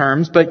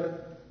 but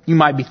you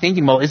might be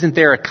thinking, well, isn't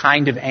there a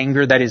kind of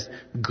anger that is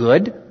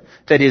good,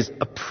 that is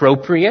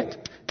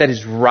appropriate, that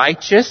is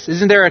righteous?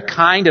 Isn't there a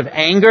kind of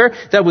anger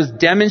that was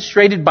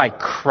demonstrated by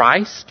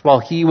Christ while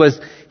He was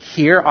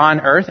here on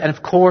earth? And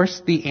of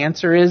course, the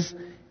answer is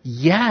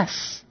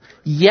yes.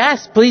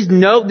 Yes, please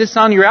note this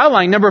on your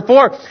outline. Number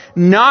 4,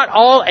 not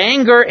all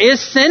anger is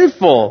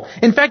sinful.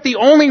 In fact, the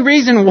only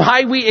reason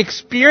why we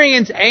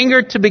experience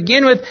anger to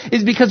begin with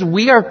is because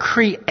we are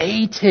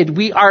created.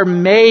 We are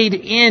made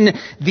in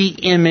the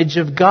image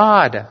of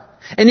God.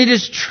 And it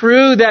is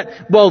true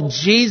that while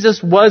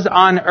Jesus was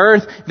on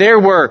earth, there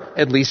were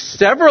at least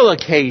several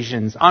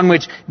occasions on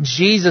which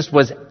Jesus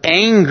was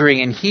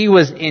angry and He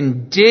was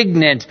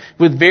indignant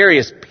with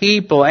various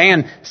people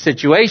and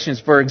situations.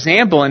 For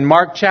example, in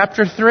Mark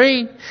chapter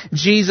 3,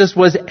 Jesus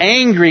was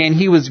angry and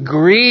He was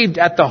grieved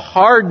at the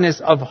hardness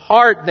of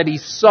heart that He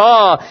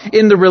saw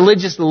in the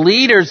religious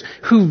leaders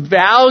who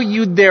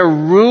valued their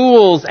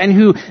rules and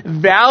who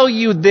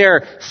valued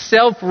their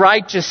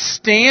self-righteous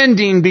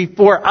standing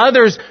before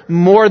others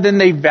more than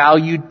they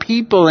valued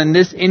people. In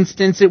this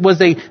instance, it was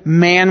a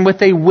man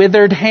with a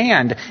withered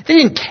hand. They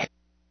didn't care.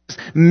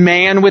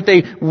 Man with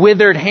a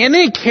withered hand.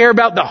 They didn't care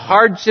about the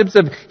hardships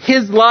of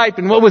his life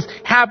and what was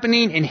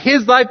happening in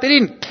his life. They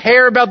didn't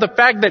care about the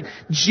fact that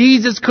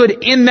Jesus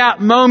could, in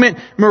that moment,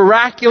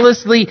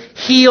 miraculously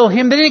heal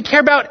him. They didn't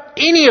care about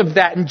any of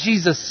that. And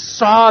Jesus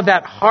saw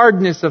that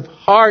hardness of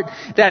heart,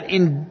 that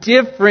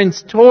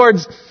indifference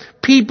towards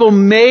people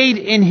made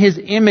in His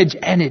image,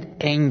 and it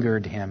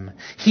angered Him.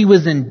 He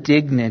was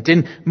indignant.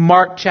 In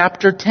Mark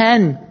chapter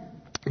 10,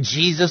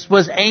 Jesus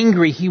was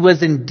angry. He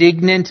was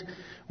indignant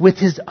with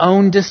His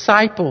own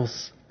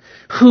disciples,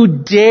 who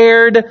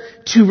dared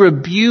to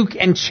rebuke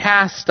and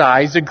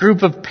chastise a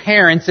group of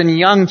parents and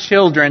young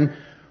children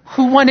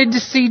who wanted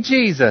to see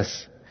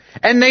Jesus.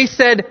 And they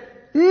said,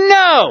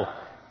 no,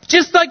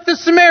 just like the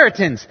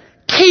Samaritans,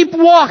 keep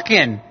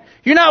walking.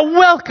 You're not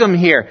welcome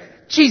here.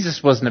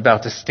 Jesus wasn't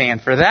about to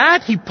stand for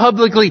that. He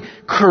publicly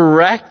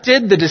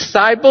corrected the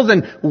disciples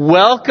and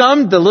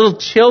welcomed the little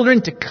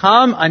children to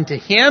come unto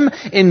Him.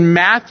 In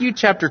Matthew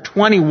chapter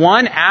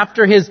 21,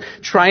 after His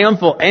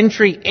triumphal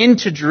entry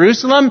into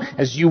Jerusalem,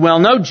 as you well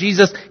know,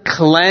 Jesus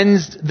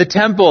cleansed the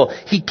temple.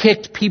 He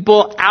kicked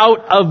people out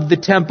of the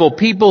temple,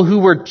 people who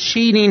were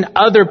cheating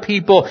other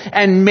people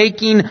and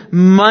making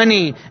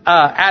money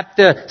at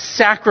the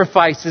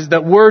sacrifices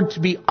that were to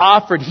be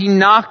offered. He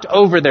knocked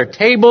over their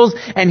tables,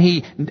 and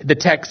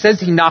the text says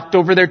He knocked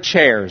over their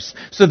chairs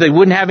so they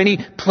wouldn't have any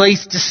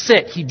place to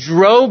sit. He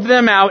drove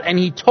them out and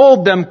He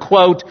told them,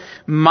 quote,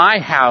 my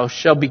house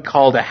shall be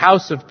called a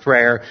house of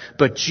prayer,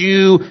 but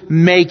you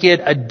make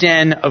it a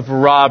den of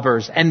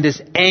robbers. And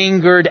this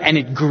angered and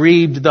it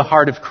grieved the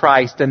heart of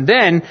Christ. And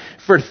then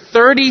for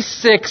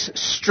 36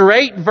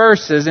 straight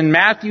verses in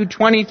Matthew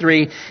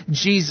 23,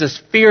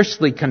 Jesus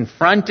fiercely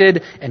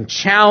confronted and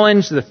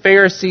challenged the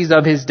Pharisees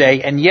of His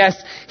day. And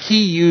yes,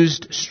 He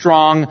used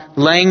strong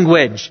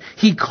language.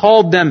 He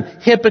called them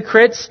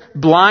hypocrites,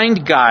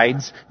 blind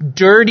guides,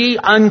 dirty,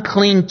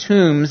 unclean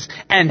tombs,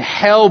 and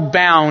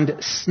hell-bound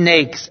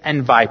snakes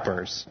and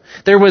vipers.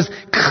 There was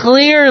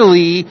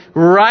clearly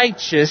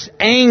righteous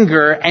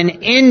anger and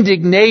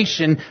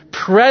indignation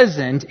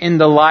present in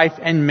the life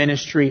and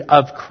ministry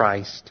of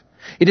Christ.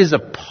 It is a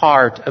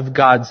part of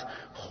God's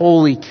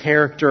holy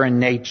character and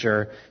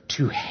nature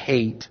to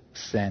hate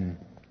sin.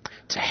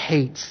 To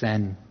hate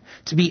sin.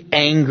 To be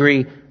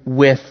angry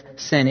with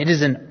sin. It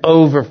is an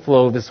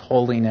overflow of His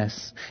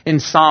holiness. In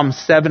Psalm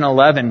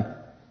 7:11,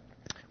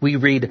 we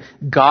read,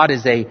 God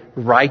is a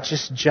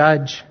righteous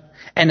judge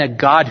and a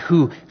God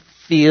who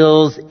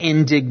feels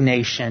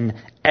indignation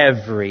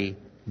every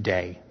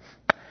day.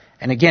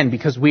 And again,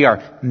 because we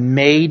are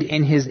made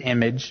in His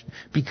image,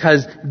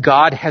 because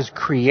God has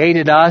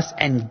created us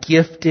and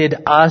gifted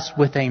us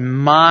with a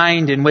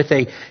mind and with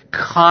a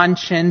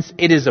conscience,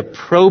 it is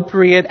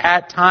appropriate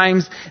at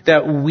times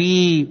that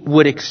we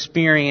would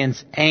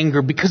experience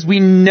anger, because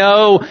we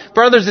know,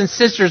 brothers and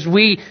sisters,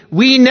 we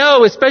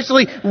know,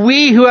 especially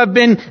we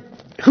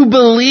who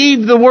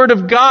believe the Word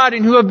of God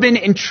and who have been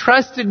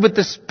entrusted with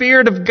the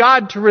Spirit of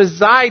God to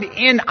reside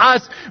in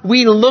us,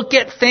 we look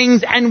at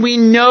things and we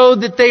know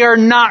that they are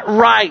not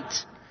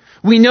right.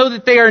 We know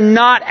that they are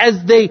not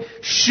as they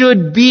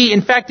should be.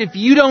 In fact, if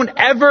you don't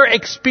ever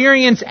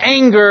experience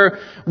anger,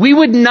 we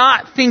would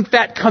not think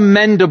that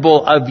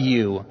commendable of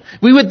you.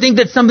 We would think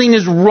that something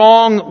is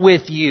wrong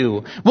with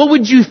you. What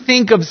would you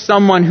think of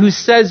someone who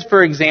says,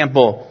 for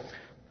example,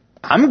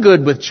 I'm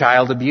good with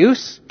child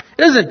abuse?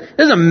 It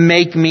doesn't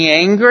make me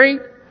angry.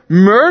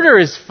 Murder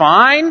is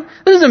fine.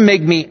 It doesn't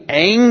make me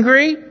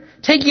angry.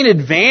 Taking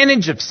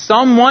advantage of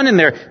someone in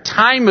their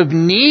time of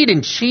need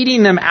and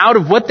cheating them out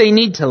of what they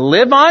need to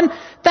live on,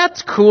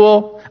 that's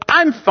cool.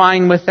 I'm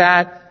fine with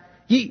that.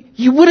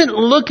 You wouldn't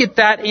look at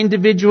that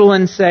individual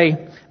and say,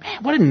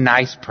 man, what a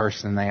nice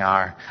person they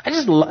are.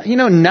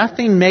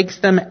 Nothing makes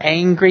them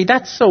angry.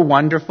 That's so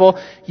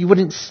wonderful. You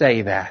wouldn't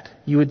say that.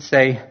 You would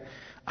say,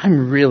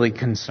 I'm really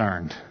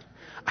concerned.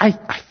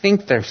 I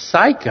think they're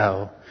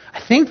psycho.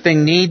 I think they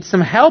need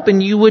some help,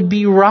 and you would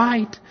be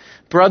right.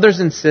 Brothers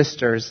and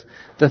sisters,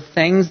 the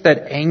things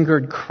that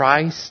angered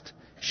Christ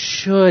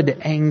should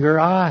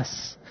anger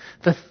us.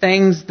 The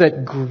things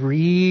that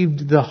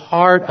grieved the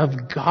heart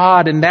of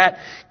God and that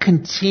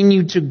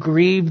continue to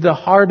grieve the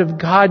heart of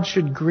God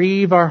should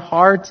grieve our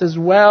hearts as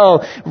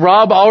well.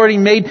 Rob already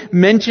made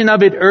mention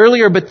of it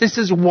earlier, but this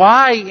is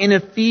why in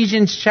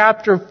Ephesians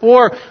chapter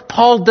 4,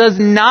 Paul does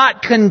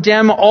not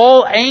condemn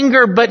all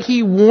anger, but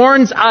he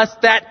warns us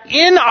that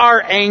in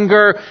our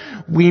anger,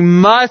 we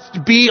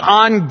must be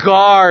on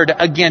guard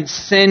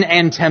against sin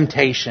and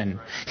temptation.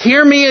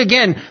 Hear me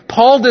again.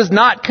 Paul does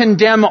not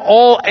condemn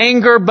all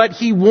anger, but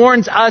he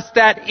warns us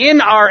that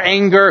in our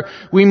anger,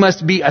 we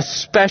must be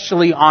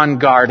especially on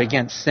guard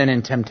against sin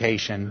and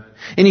temptation.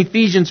 In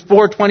Ephesians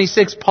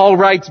 4:26, Paul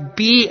writes,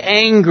 be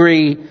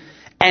angry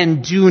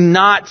and do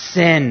not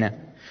sin.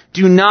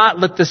 Do not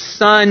let the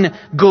sun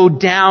go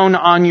down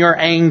on your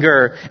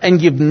anger and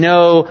give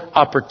no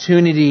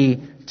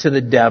opportunity to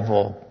the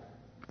devil.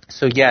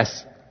 So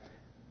yes,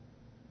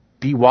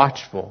 be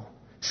watchful.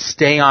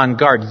 Stay on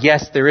guard.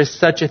 Yes, there is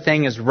such a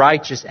thing as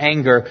righteous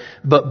anger,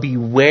 but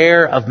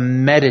beware of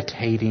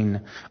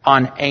meditating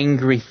on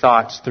angry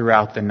thoughts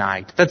throughout the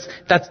night. That's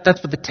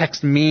what the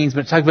text means,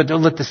 but it talks about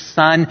don't let the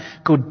sun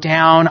go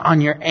down on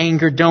your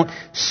anger. Don't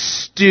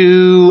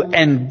stew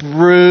and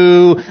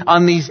brew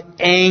on these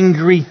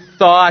angry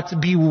thoughts.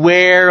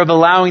 Beware of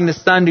allowing the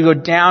sun to go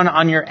down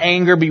on your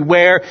anger.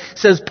 Beware,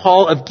 says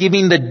Paul, of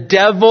giving the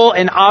devil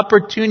an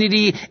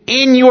opportunity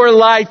in your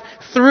life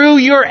through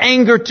your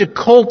anger to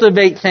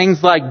cultivate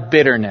things like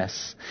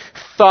bitterness,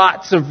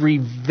 thoughts of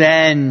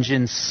revenge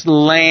and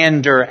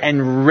slander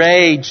and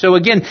rage. So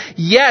again,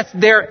 yes,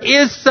 there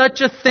is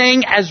such a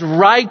thing as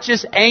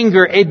righteous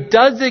anger. It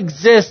does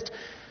exist.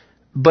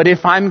 But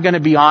if I'm going to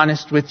be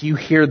honest with you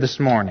here this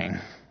morning,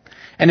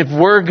 and if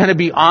we're going to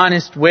be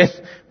honest with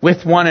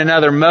one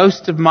another,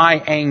 most of my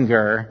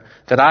anger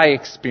that I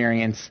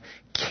experience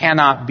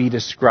cannot be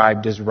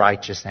described as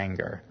righteous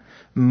anger.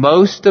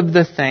 Most of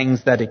the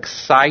things that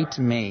excite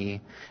me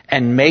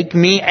and make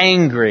me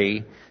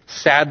angry,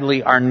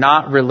 sadly, are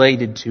not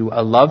related to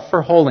a love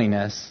for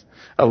holiness,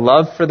 a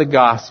love for the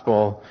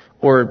gospel,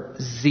 or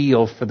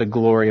zeal for the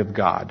glory of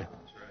God.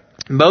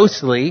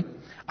 Mostly,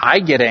 I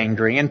get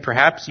angry, and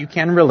perhaps you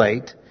can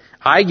relate,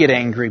 I get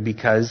angry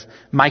because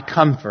my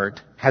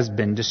comfort has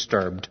been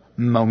disturbed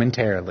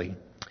momentarily.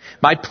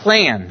 My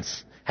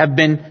plans have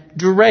been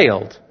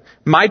derailed.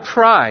 My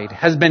pride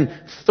has been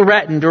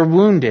threatened or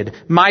wounded.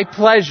 My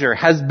pleasure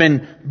has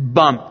been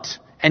bumped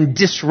and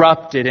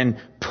disrupted and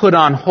put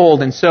on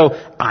hold. And so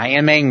I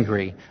am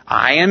angry.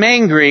 I am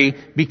angry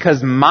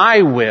because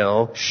my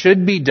will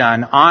should be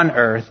done on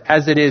earth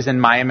as it is in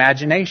my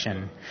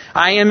imagination.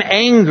 I am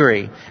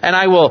angry, and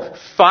I will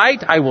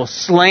fight, I will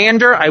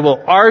slander, I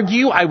will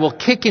argue, I will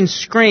kick and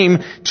scream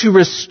to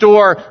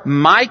restore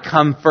my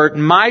comfort,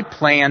 my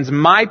plans,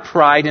 my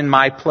pride, and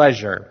my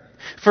pleasure.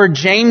 For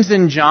James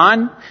and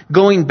John,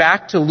 going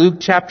back to Luke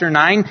chapter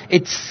 9,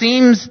 it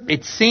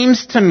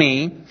seems to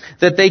me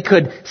that they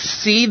could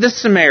see the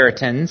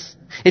Samaritans.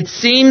 It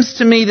seems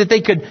to me that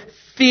they could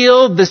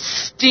feel the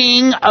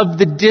sting of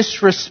the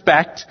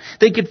disrespect.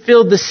 They could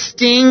feel the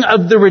sting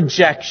of the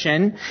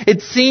rejection.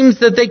 It seems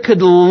that they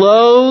could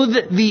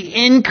loathe the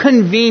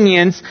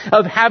inconvenience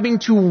of having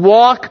to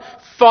walk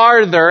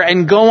farther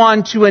and go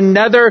on to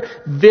another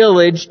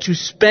village to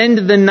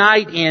spend the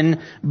night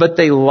in, but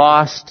they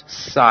lost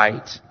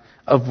sight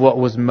of what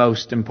was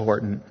most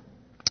important.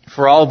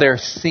 For all their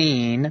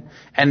seeing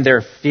and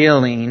their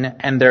feeling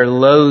and their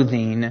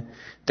loathing,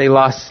 they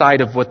lost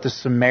sight of what the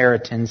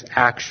Samaritans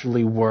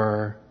actually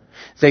were.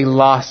 They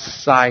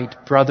lost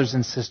sight, brothers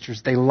and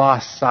sisters, they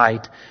lost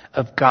sight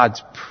of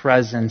God's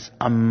presence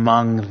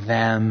among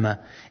them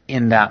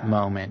in that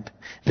moment.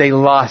 They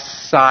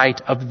lost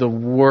sight of the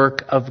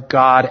work of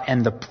God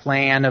and the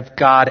plan of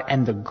God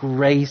and the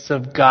grace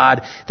of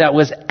God that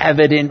was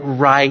evident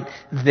right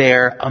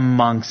there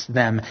amongst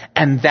them.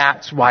 And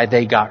that's why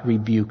they got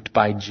rebuked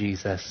by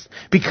Jesus.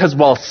 Because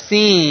while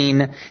seeing,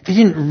 they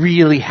didn't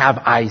really have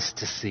eyes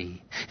to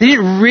see. They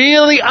didn't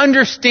really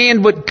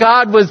understand what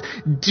God was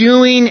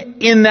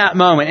doing in that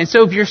moment. And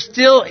so if you're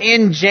still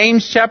in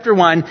James chapter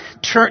 1,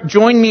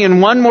 join me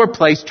in one more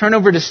place. Turn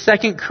over to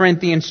 2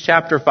 Corinthians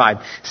chapter 5.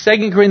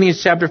 2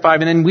 Corinthians chapter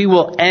 5, and then we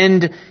will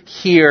end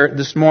here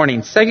this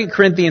morning. 2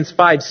 Corinthians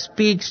 5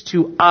 speaks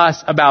to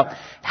us about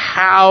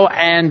how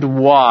and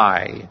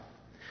why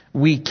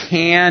we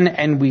can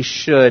and we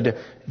should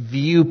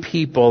view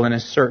people in a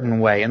certain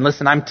way. And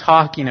listen, I'm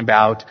talking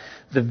about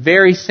the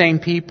very same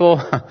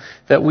people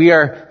that we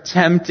are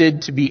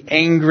tempted to be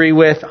angry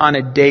with on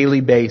a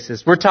daily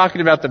basis. We're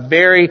talking about the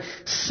very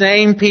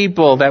same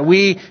people that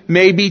we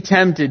may be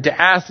tempted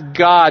to ask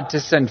God to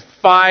send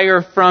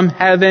fire from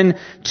heaven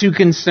to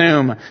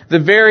consume. The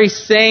very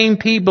same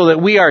people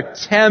that we are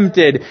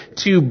tempted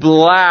to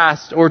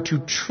blast or to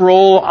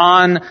troll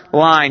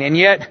online. And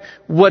yet,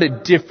 what a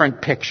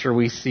different picture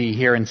we see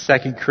here in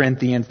 2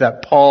 Corinthians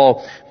that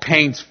Paul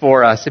paints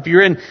for us. If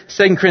you're in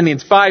 2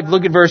 Corinthians 5,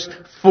 look at verse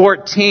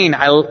 14.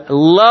 I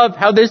love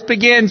how this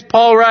begins.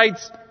 Paul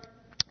writes,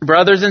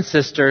 brothers and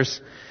sisters,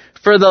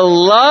 for the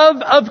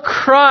love of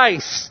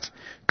Christ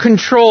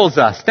controls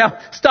us. Now,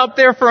 stop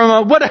there for a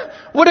moment.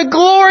 What a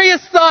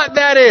glorious thought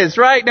that is,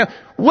 right? Now,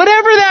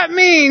 whatever that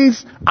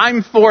means,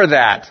 I'm for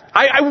that.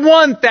 I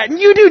want that. And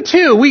you do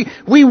too.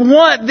 We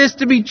want this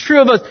to be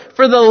true of us.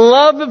 For the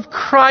love of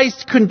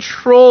Christ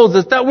controls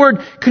us. That word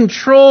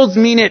controls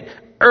mean it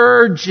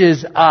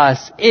urges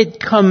us. It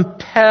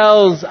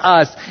compels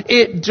us.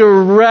 It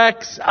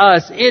directs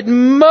us. It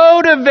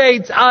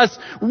motivates us.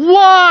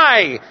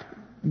 Why?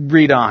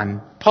 Read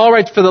on. Paul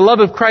writes, for the love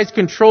of Christ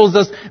controls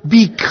us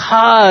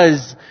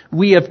because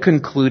we have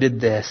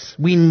concluded this.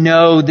 We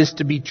know this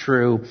to be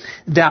true,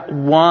 that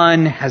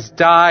one has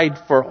died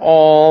for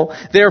all.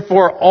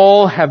 Therefore,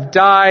 all have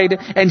died,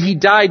 and he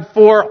died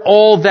for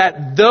all,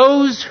 that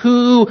those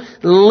who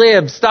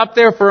live. Stop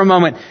there for a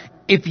moment.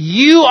 If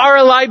you are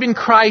alive in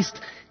Christ,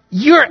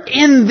 you're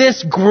in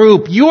this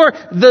group. You're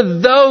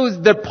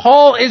those that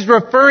Paul is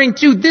referring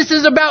to. This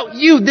is about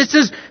you. This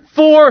is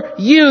for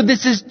you.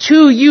 This is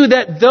to you,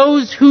 that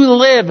those who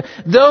live,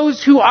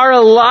 those who are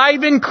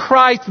alive in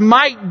Christ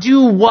might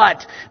do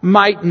what?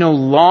 Might no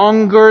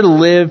longer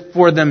live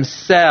for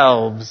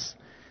themselves,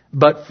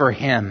 but for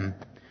Him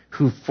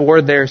who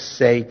for their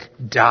sake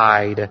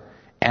died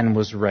and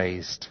was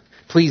raised.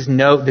 Please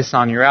note this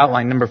on your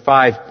outline. Number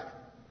 5,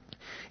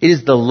 it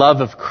is the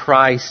love of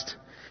Christ.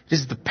 It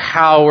is the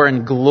power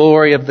and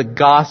glory of the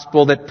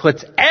gospel that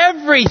puts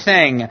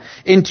everything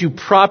into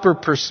proper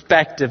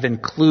perspective,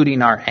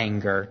 including our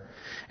anger.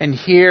 And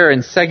here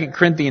in 2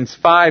 Corinthians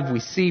 5, we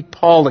see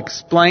Paul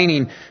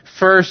explaining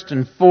first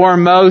and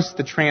foremost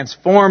the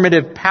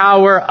transformative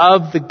power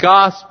of the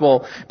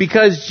gospel.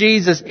 Because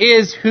Jesus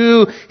is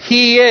who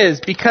He is.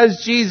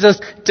 Because Jesus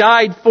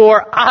died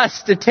for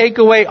us to take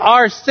away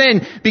our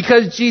sin.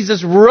 Because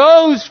Jesus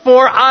rose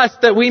for us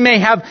that we may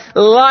have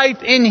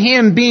life in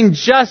Him, being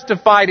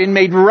justified and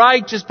made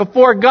righteous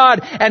before God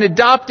and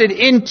adopted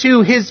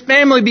into His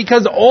family.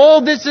 Because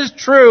all this is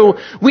true,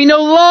 we no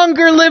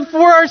longer live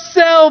for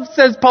ourselves,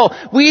 says Paul.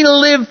 We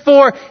live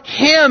for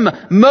Him,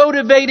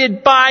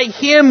 motivated by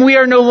Him. We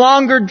are no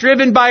longer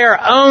driven by our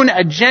own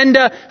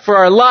agenda for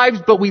our lives,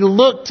 but we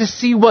look to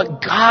see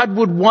what God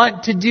would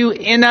want to do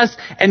in us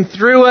and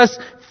through us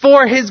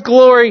for His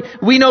glory.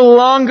 We no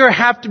longer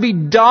have to be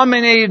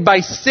dominated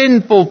by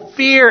sinful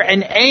fear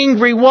and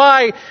angry.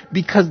 Why?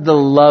 Because the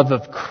love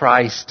of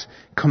Christ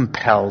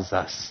compels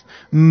us,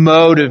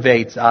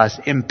 motivates us,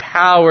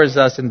 empowers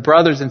us. And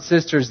brothers and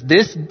sisters,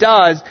 this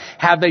does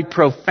have a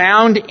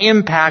profound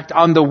impact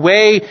on the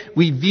way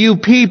we view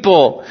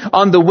people,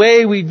 on the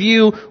way we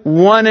view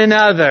one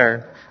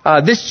another.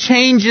 This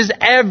changes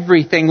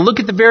everything.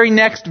 Look at the very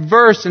next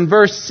verse. In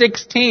verse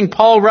 16,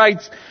 Paul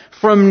writes,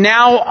 from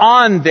now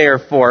on,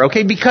 therefore,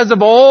 okay, because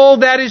of all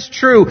that is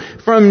true,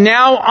 from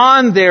now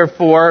on,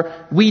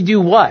 therefore, we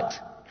do what?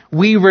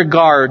 We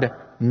regard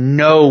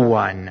no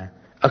one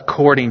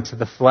according to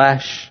the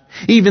flesh.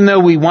 Even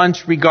though we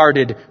once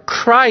regarded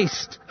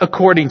Christ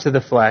according to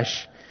the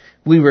flesh,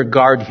 we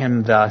regard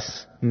Him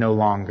thus no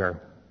longer.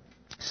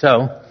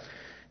 So,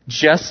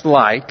 just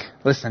like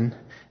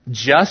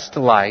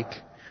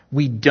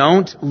we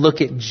don't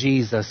look at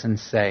Jesus and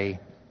say,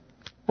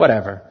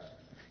 whatever,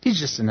 He's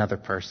just another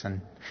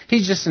person.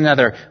 He's just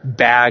another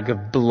bag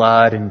of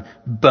blood and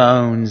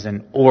bones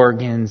and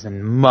organs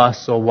and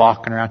muscle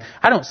walking around.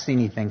 I don't see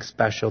anything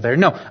special there.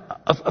 No,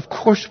 of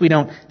course we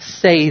don't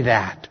say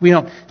that. We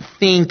don't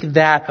think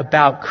that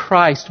about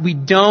Christ. We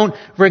don't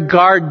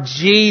regard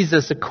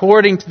Jesus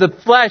according to the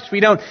flesh.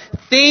 We don't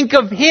think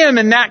of Him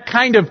in that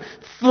kind of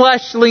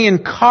fleshly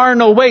and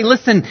carnal way.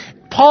 Listen,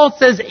 Paul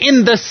says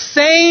in the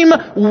same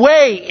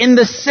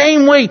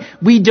way,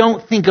 we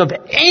don't think of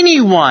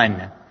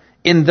anyone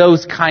in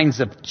those kinds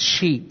of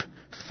cheap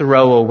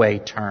throwaway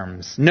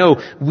terms.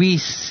 No, we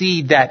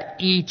see that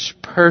each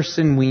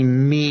person we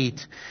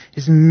meet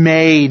is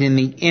made in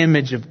the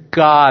image of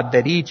God,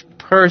 that each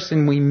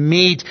person we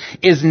meet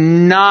is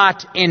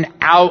not an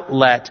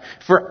outlet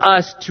for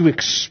us to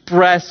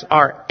express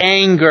our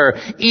anger.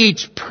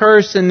 Each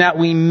person that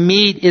we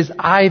meet is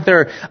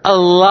either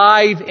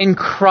alive in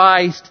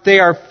Christ, they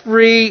are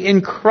free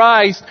in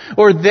Christ,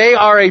 or they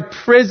are a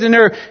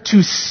prisoner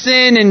to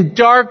sin and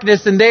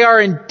darkness, and they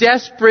are in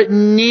desperate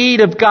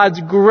need of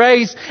God's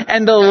grace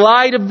and the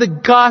light of the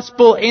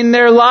gospel in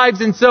their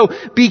lives. And so,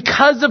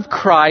 because of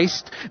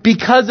Christ,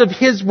 because of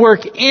His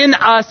work in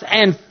us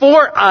and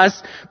for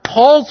us,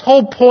 Paul's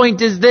whole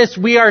point is this: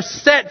 we are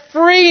set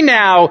free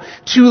now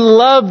to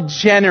love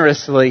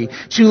generously,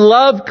 to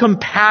love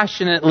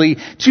compassionately,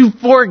 to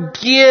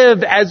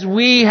forgive as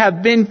we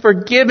have been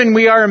forgiven.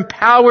 We are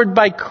empowered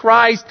by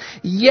Christ,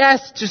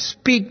 yes, to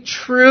speak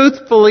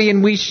truthfully,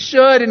 and we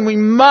should and we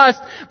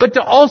must, but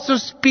to also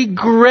speak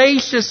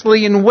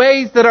graciously in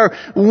ways that are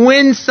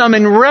winsome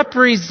and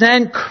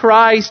represent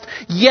Christ.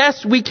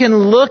 Yes, we can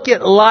look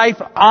at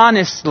life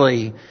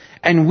honestly,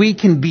 and we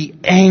can be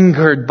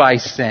angered by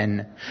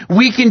sin.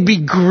 We can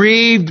be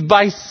grieved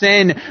by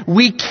sin.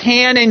 We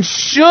can and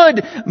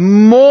should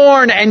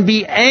mourn and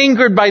be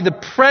angered by the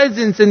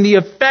presence and the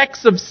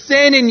effects of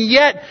sin. And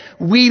yet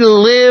we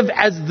live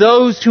as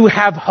those who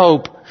have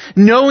hope,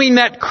 knowing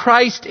that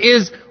Christ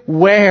is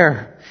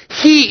where?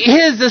 He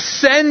is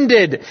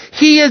ascended.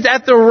 He is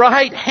at the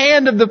right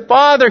hand of the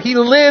Father. He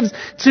lives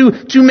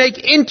to make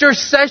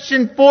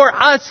intercession for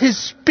us.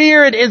 His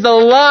Spirit is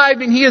alive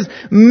and He is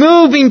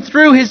moving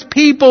through His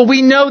people.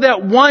 We know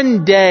that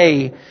one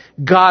day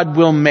God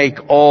will make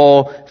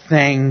all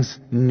things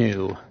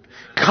new.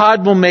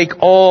 God will make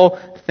all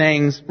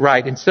things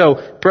right. And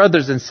so,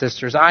 brothers and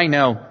sisters, I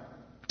know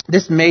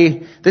this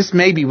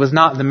maybe was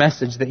not the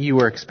message that you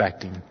were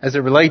expecting as it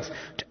relates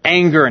to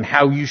anger and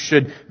how you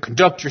should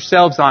conduct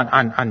yourselves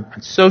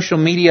on social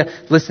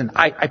media. Listen,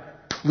 I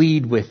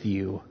plead with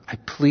you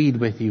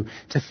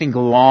to think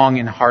long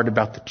and hard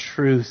about the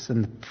truths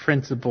and the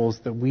principles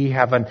that we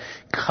have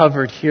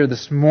uncovered here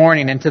this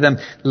morning, and to them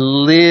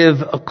live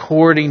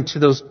according to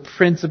those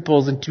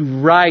principles, and to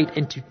write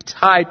and to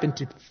type and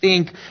to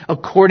think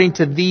according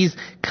to these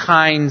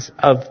kinds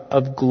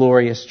of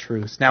glorious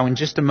truths. Now, in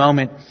just a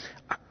moment,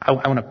 I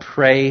want to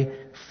pray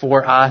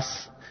for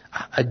us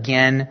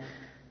again,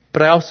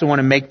 but I also want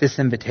to make this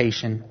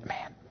invitation.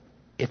 Man,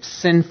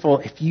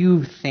 if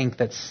you think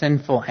that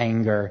sinful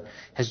anger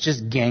has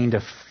just gained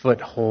a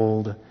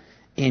foothold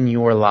in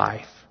your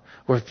life,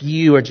 or if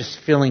you are just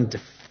feeling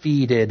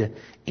defeated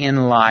in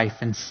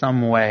life in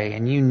some way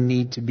and you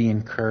need to be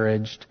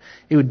encouraged,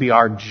 it would be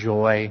our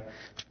joy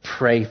to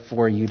pray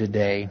for you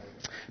today,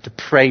 to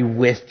pray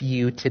with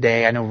you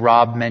today. I know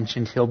Rob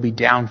mentioned he'll be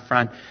down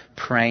front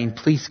praying.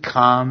 Please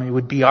come. It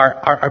would be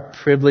our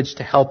privilege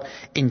to help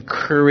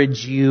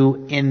encourage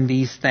you in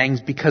these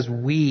things, because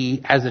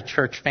we, as a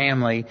church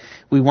family,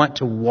 we want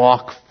to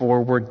walk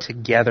forward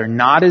together,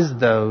 not as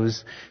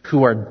those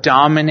who are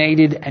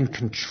dominated and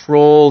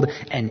controlled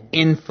and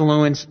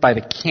influenced by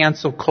the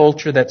cancel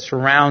culture that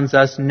surrounds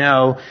us.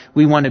 No,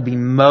 we want to be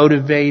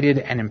motivated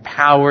and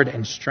empowered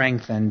and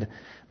strengthened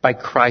by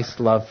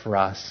Christ's love for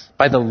us,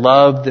 by the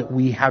love that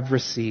we have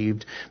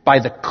received, by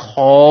the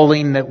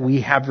calling that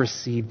we have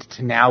received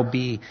to now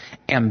be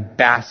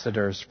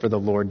ambassadors for the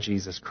Lord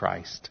Jesus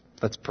Christ.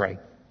 Let's pray.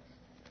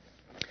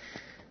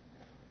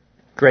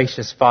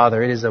 Gracious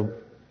Father, it is a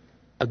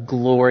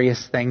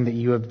glorious thing that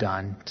you have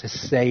done to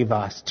save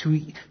us,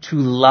 to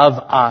love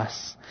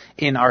us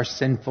in our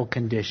sinful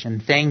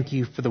condition. Thank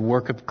you for the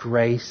work of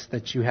grace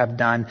that you have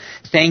done.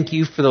 Thank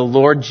you for the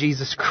Lord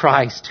Jesus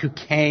Christ, who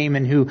came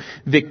and who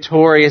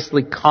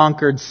victoriously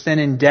conquered sin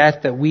and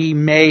death, that we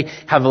may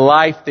have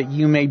life, that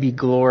you may be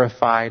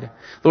glorified.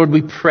 Lord,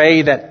 we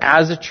pray that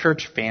as a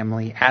church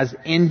family, as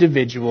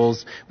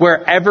individuals,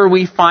 wherever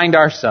we find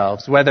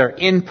ourselves, whether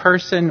in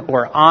person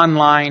or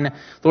online,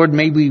 Lord,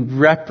 may we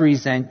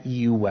represent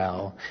you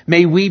well.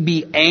 May we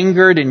be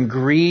angered and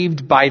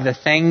grieved by the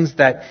things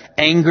that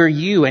anger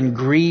you and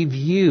grieve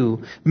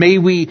you. May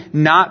we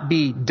not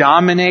be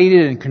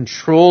dominated and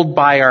controlled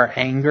by our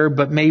anger,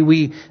 but may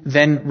we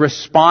then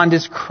respond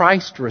as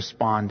Christ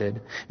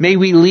responded. May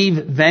we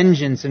leave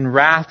vengeance and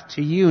wrath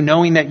to you,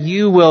 knowing that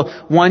you will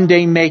one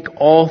day make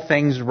all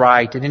things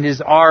right. And it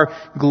is our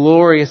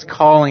glorious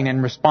calling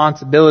and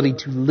responsibility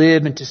to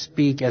live and to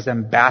speak as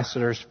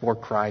ambassadors for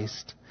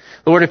Christ.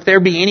 Lord, if there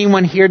be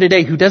anyone here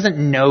today who doesn't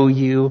know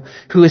you,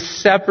 who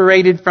is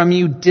separated from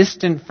you,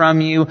 distant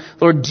from you,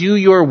 Lord, do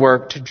your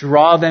work to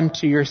draw them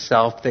to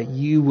yourself, that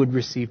you would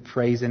receive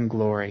praise and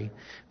glory.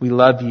 We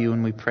love you,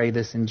 and we pray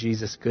this in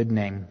Jesus' good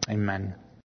name. Amen.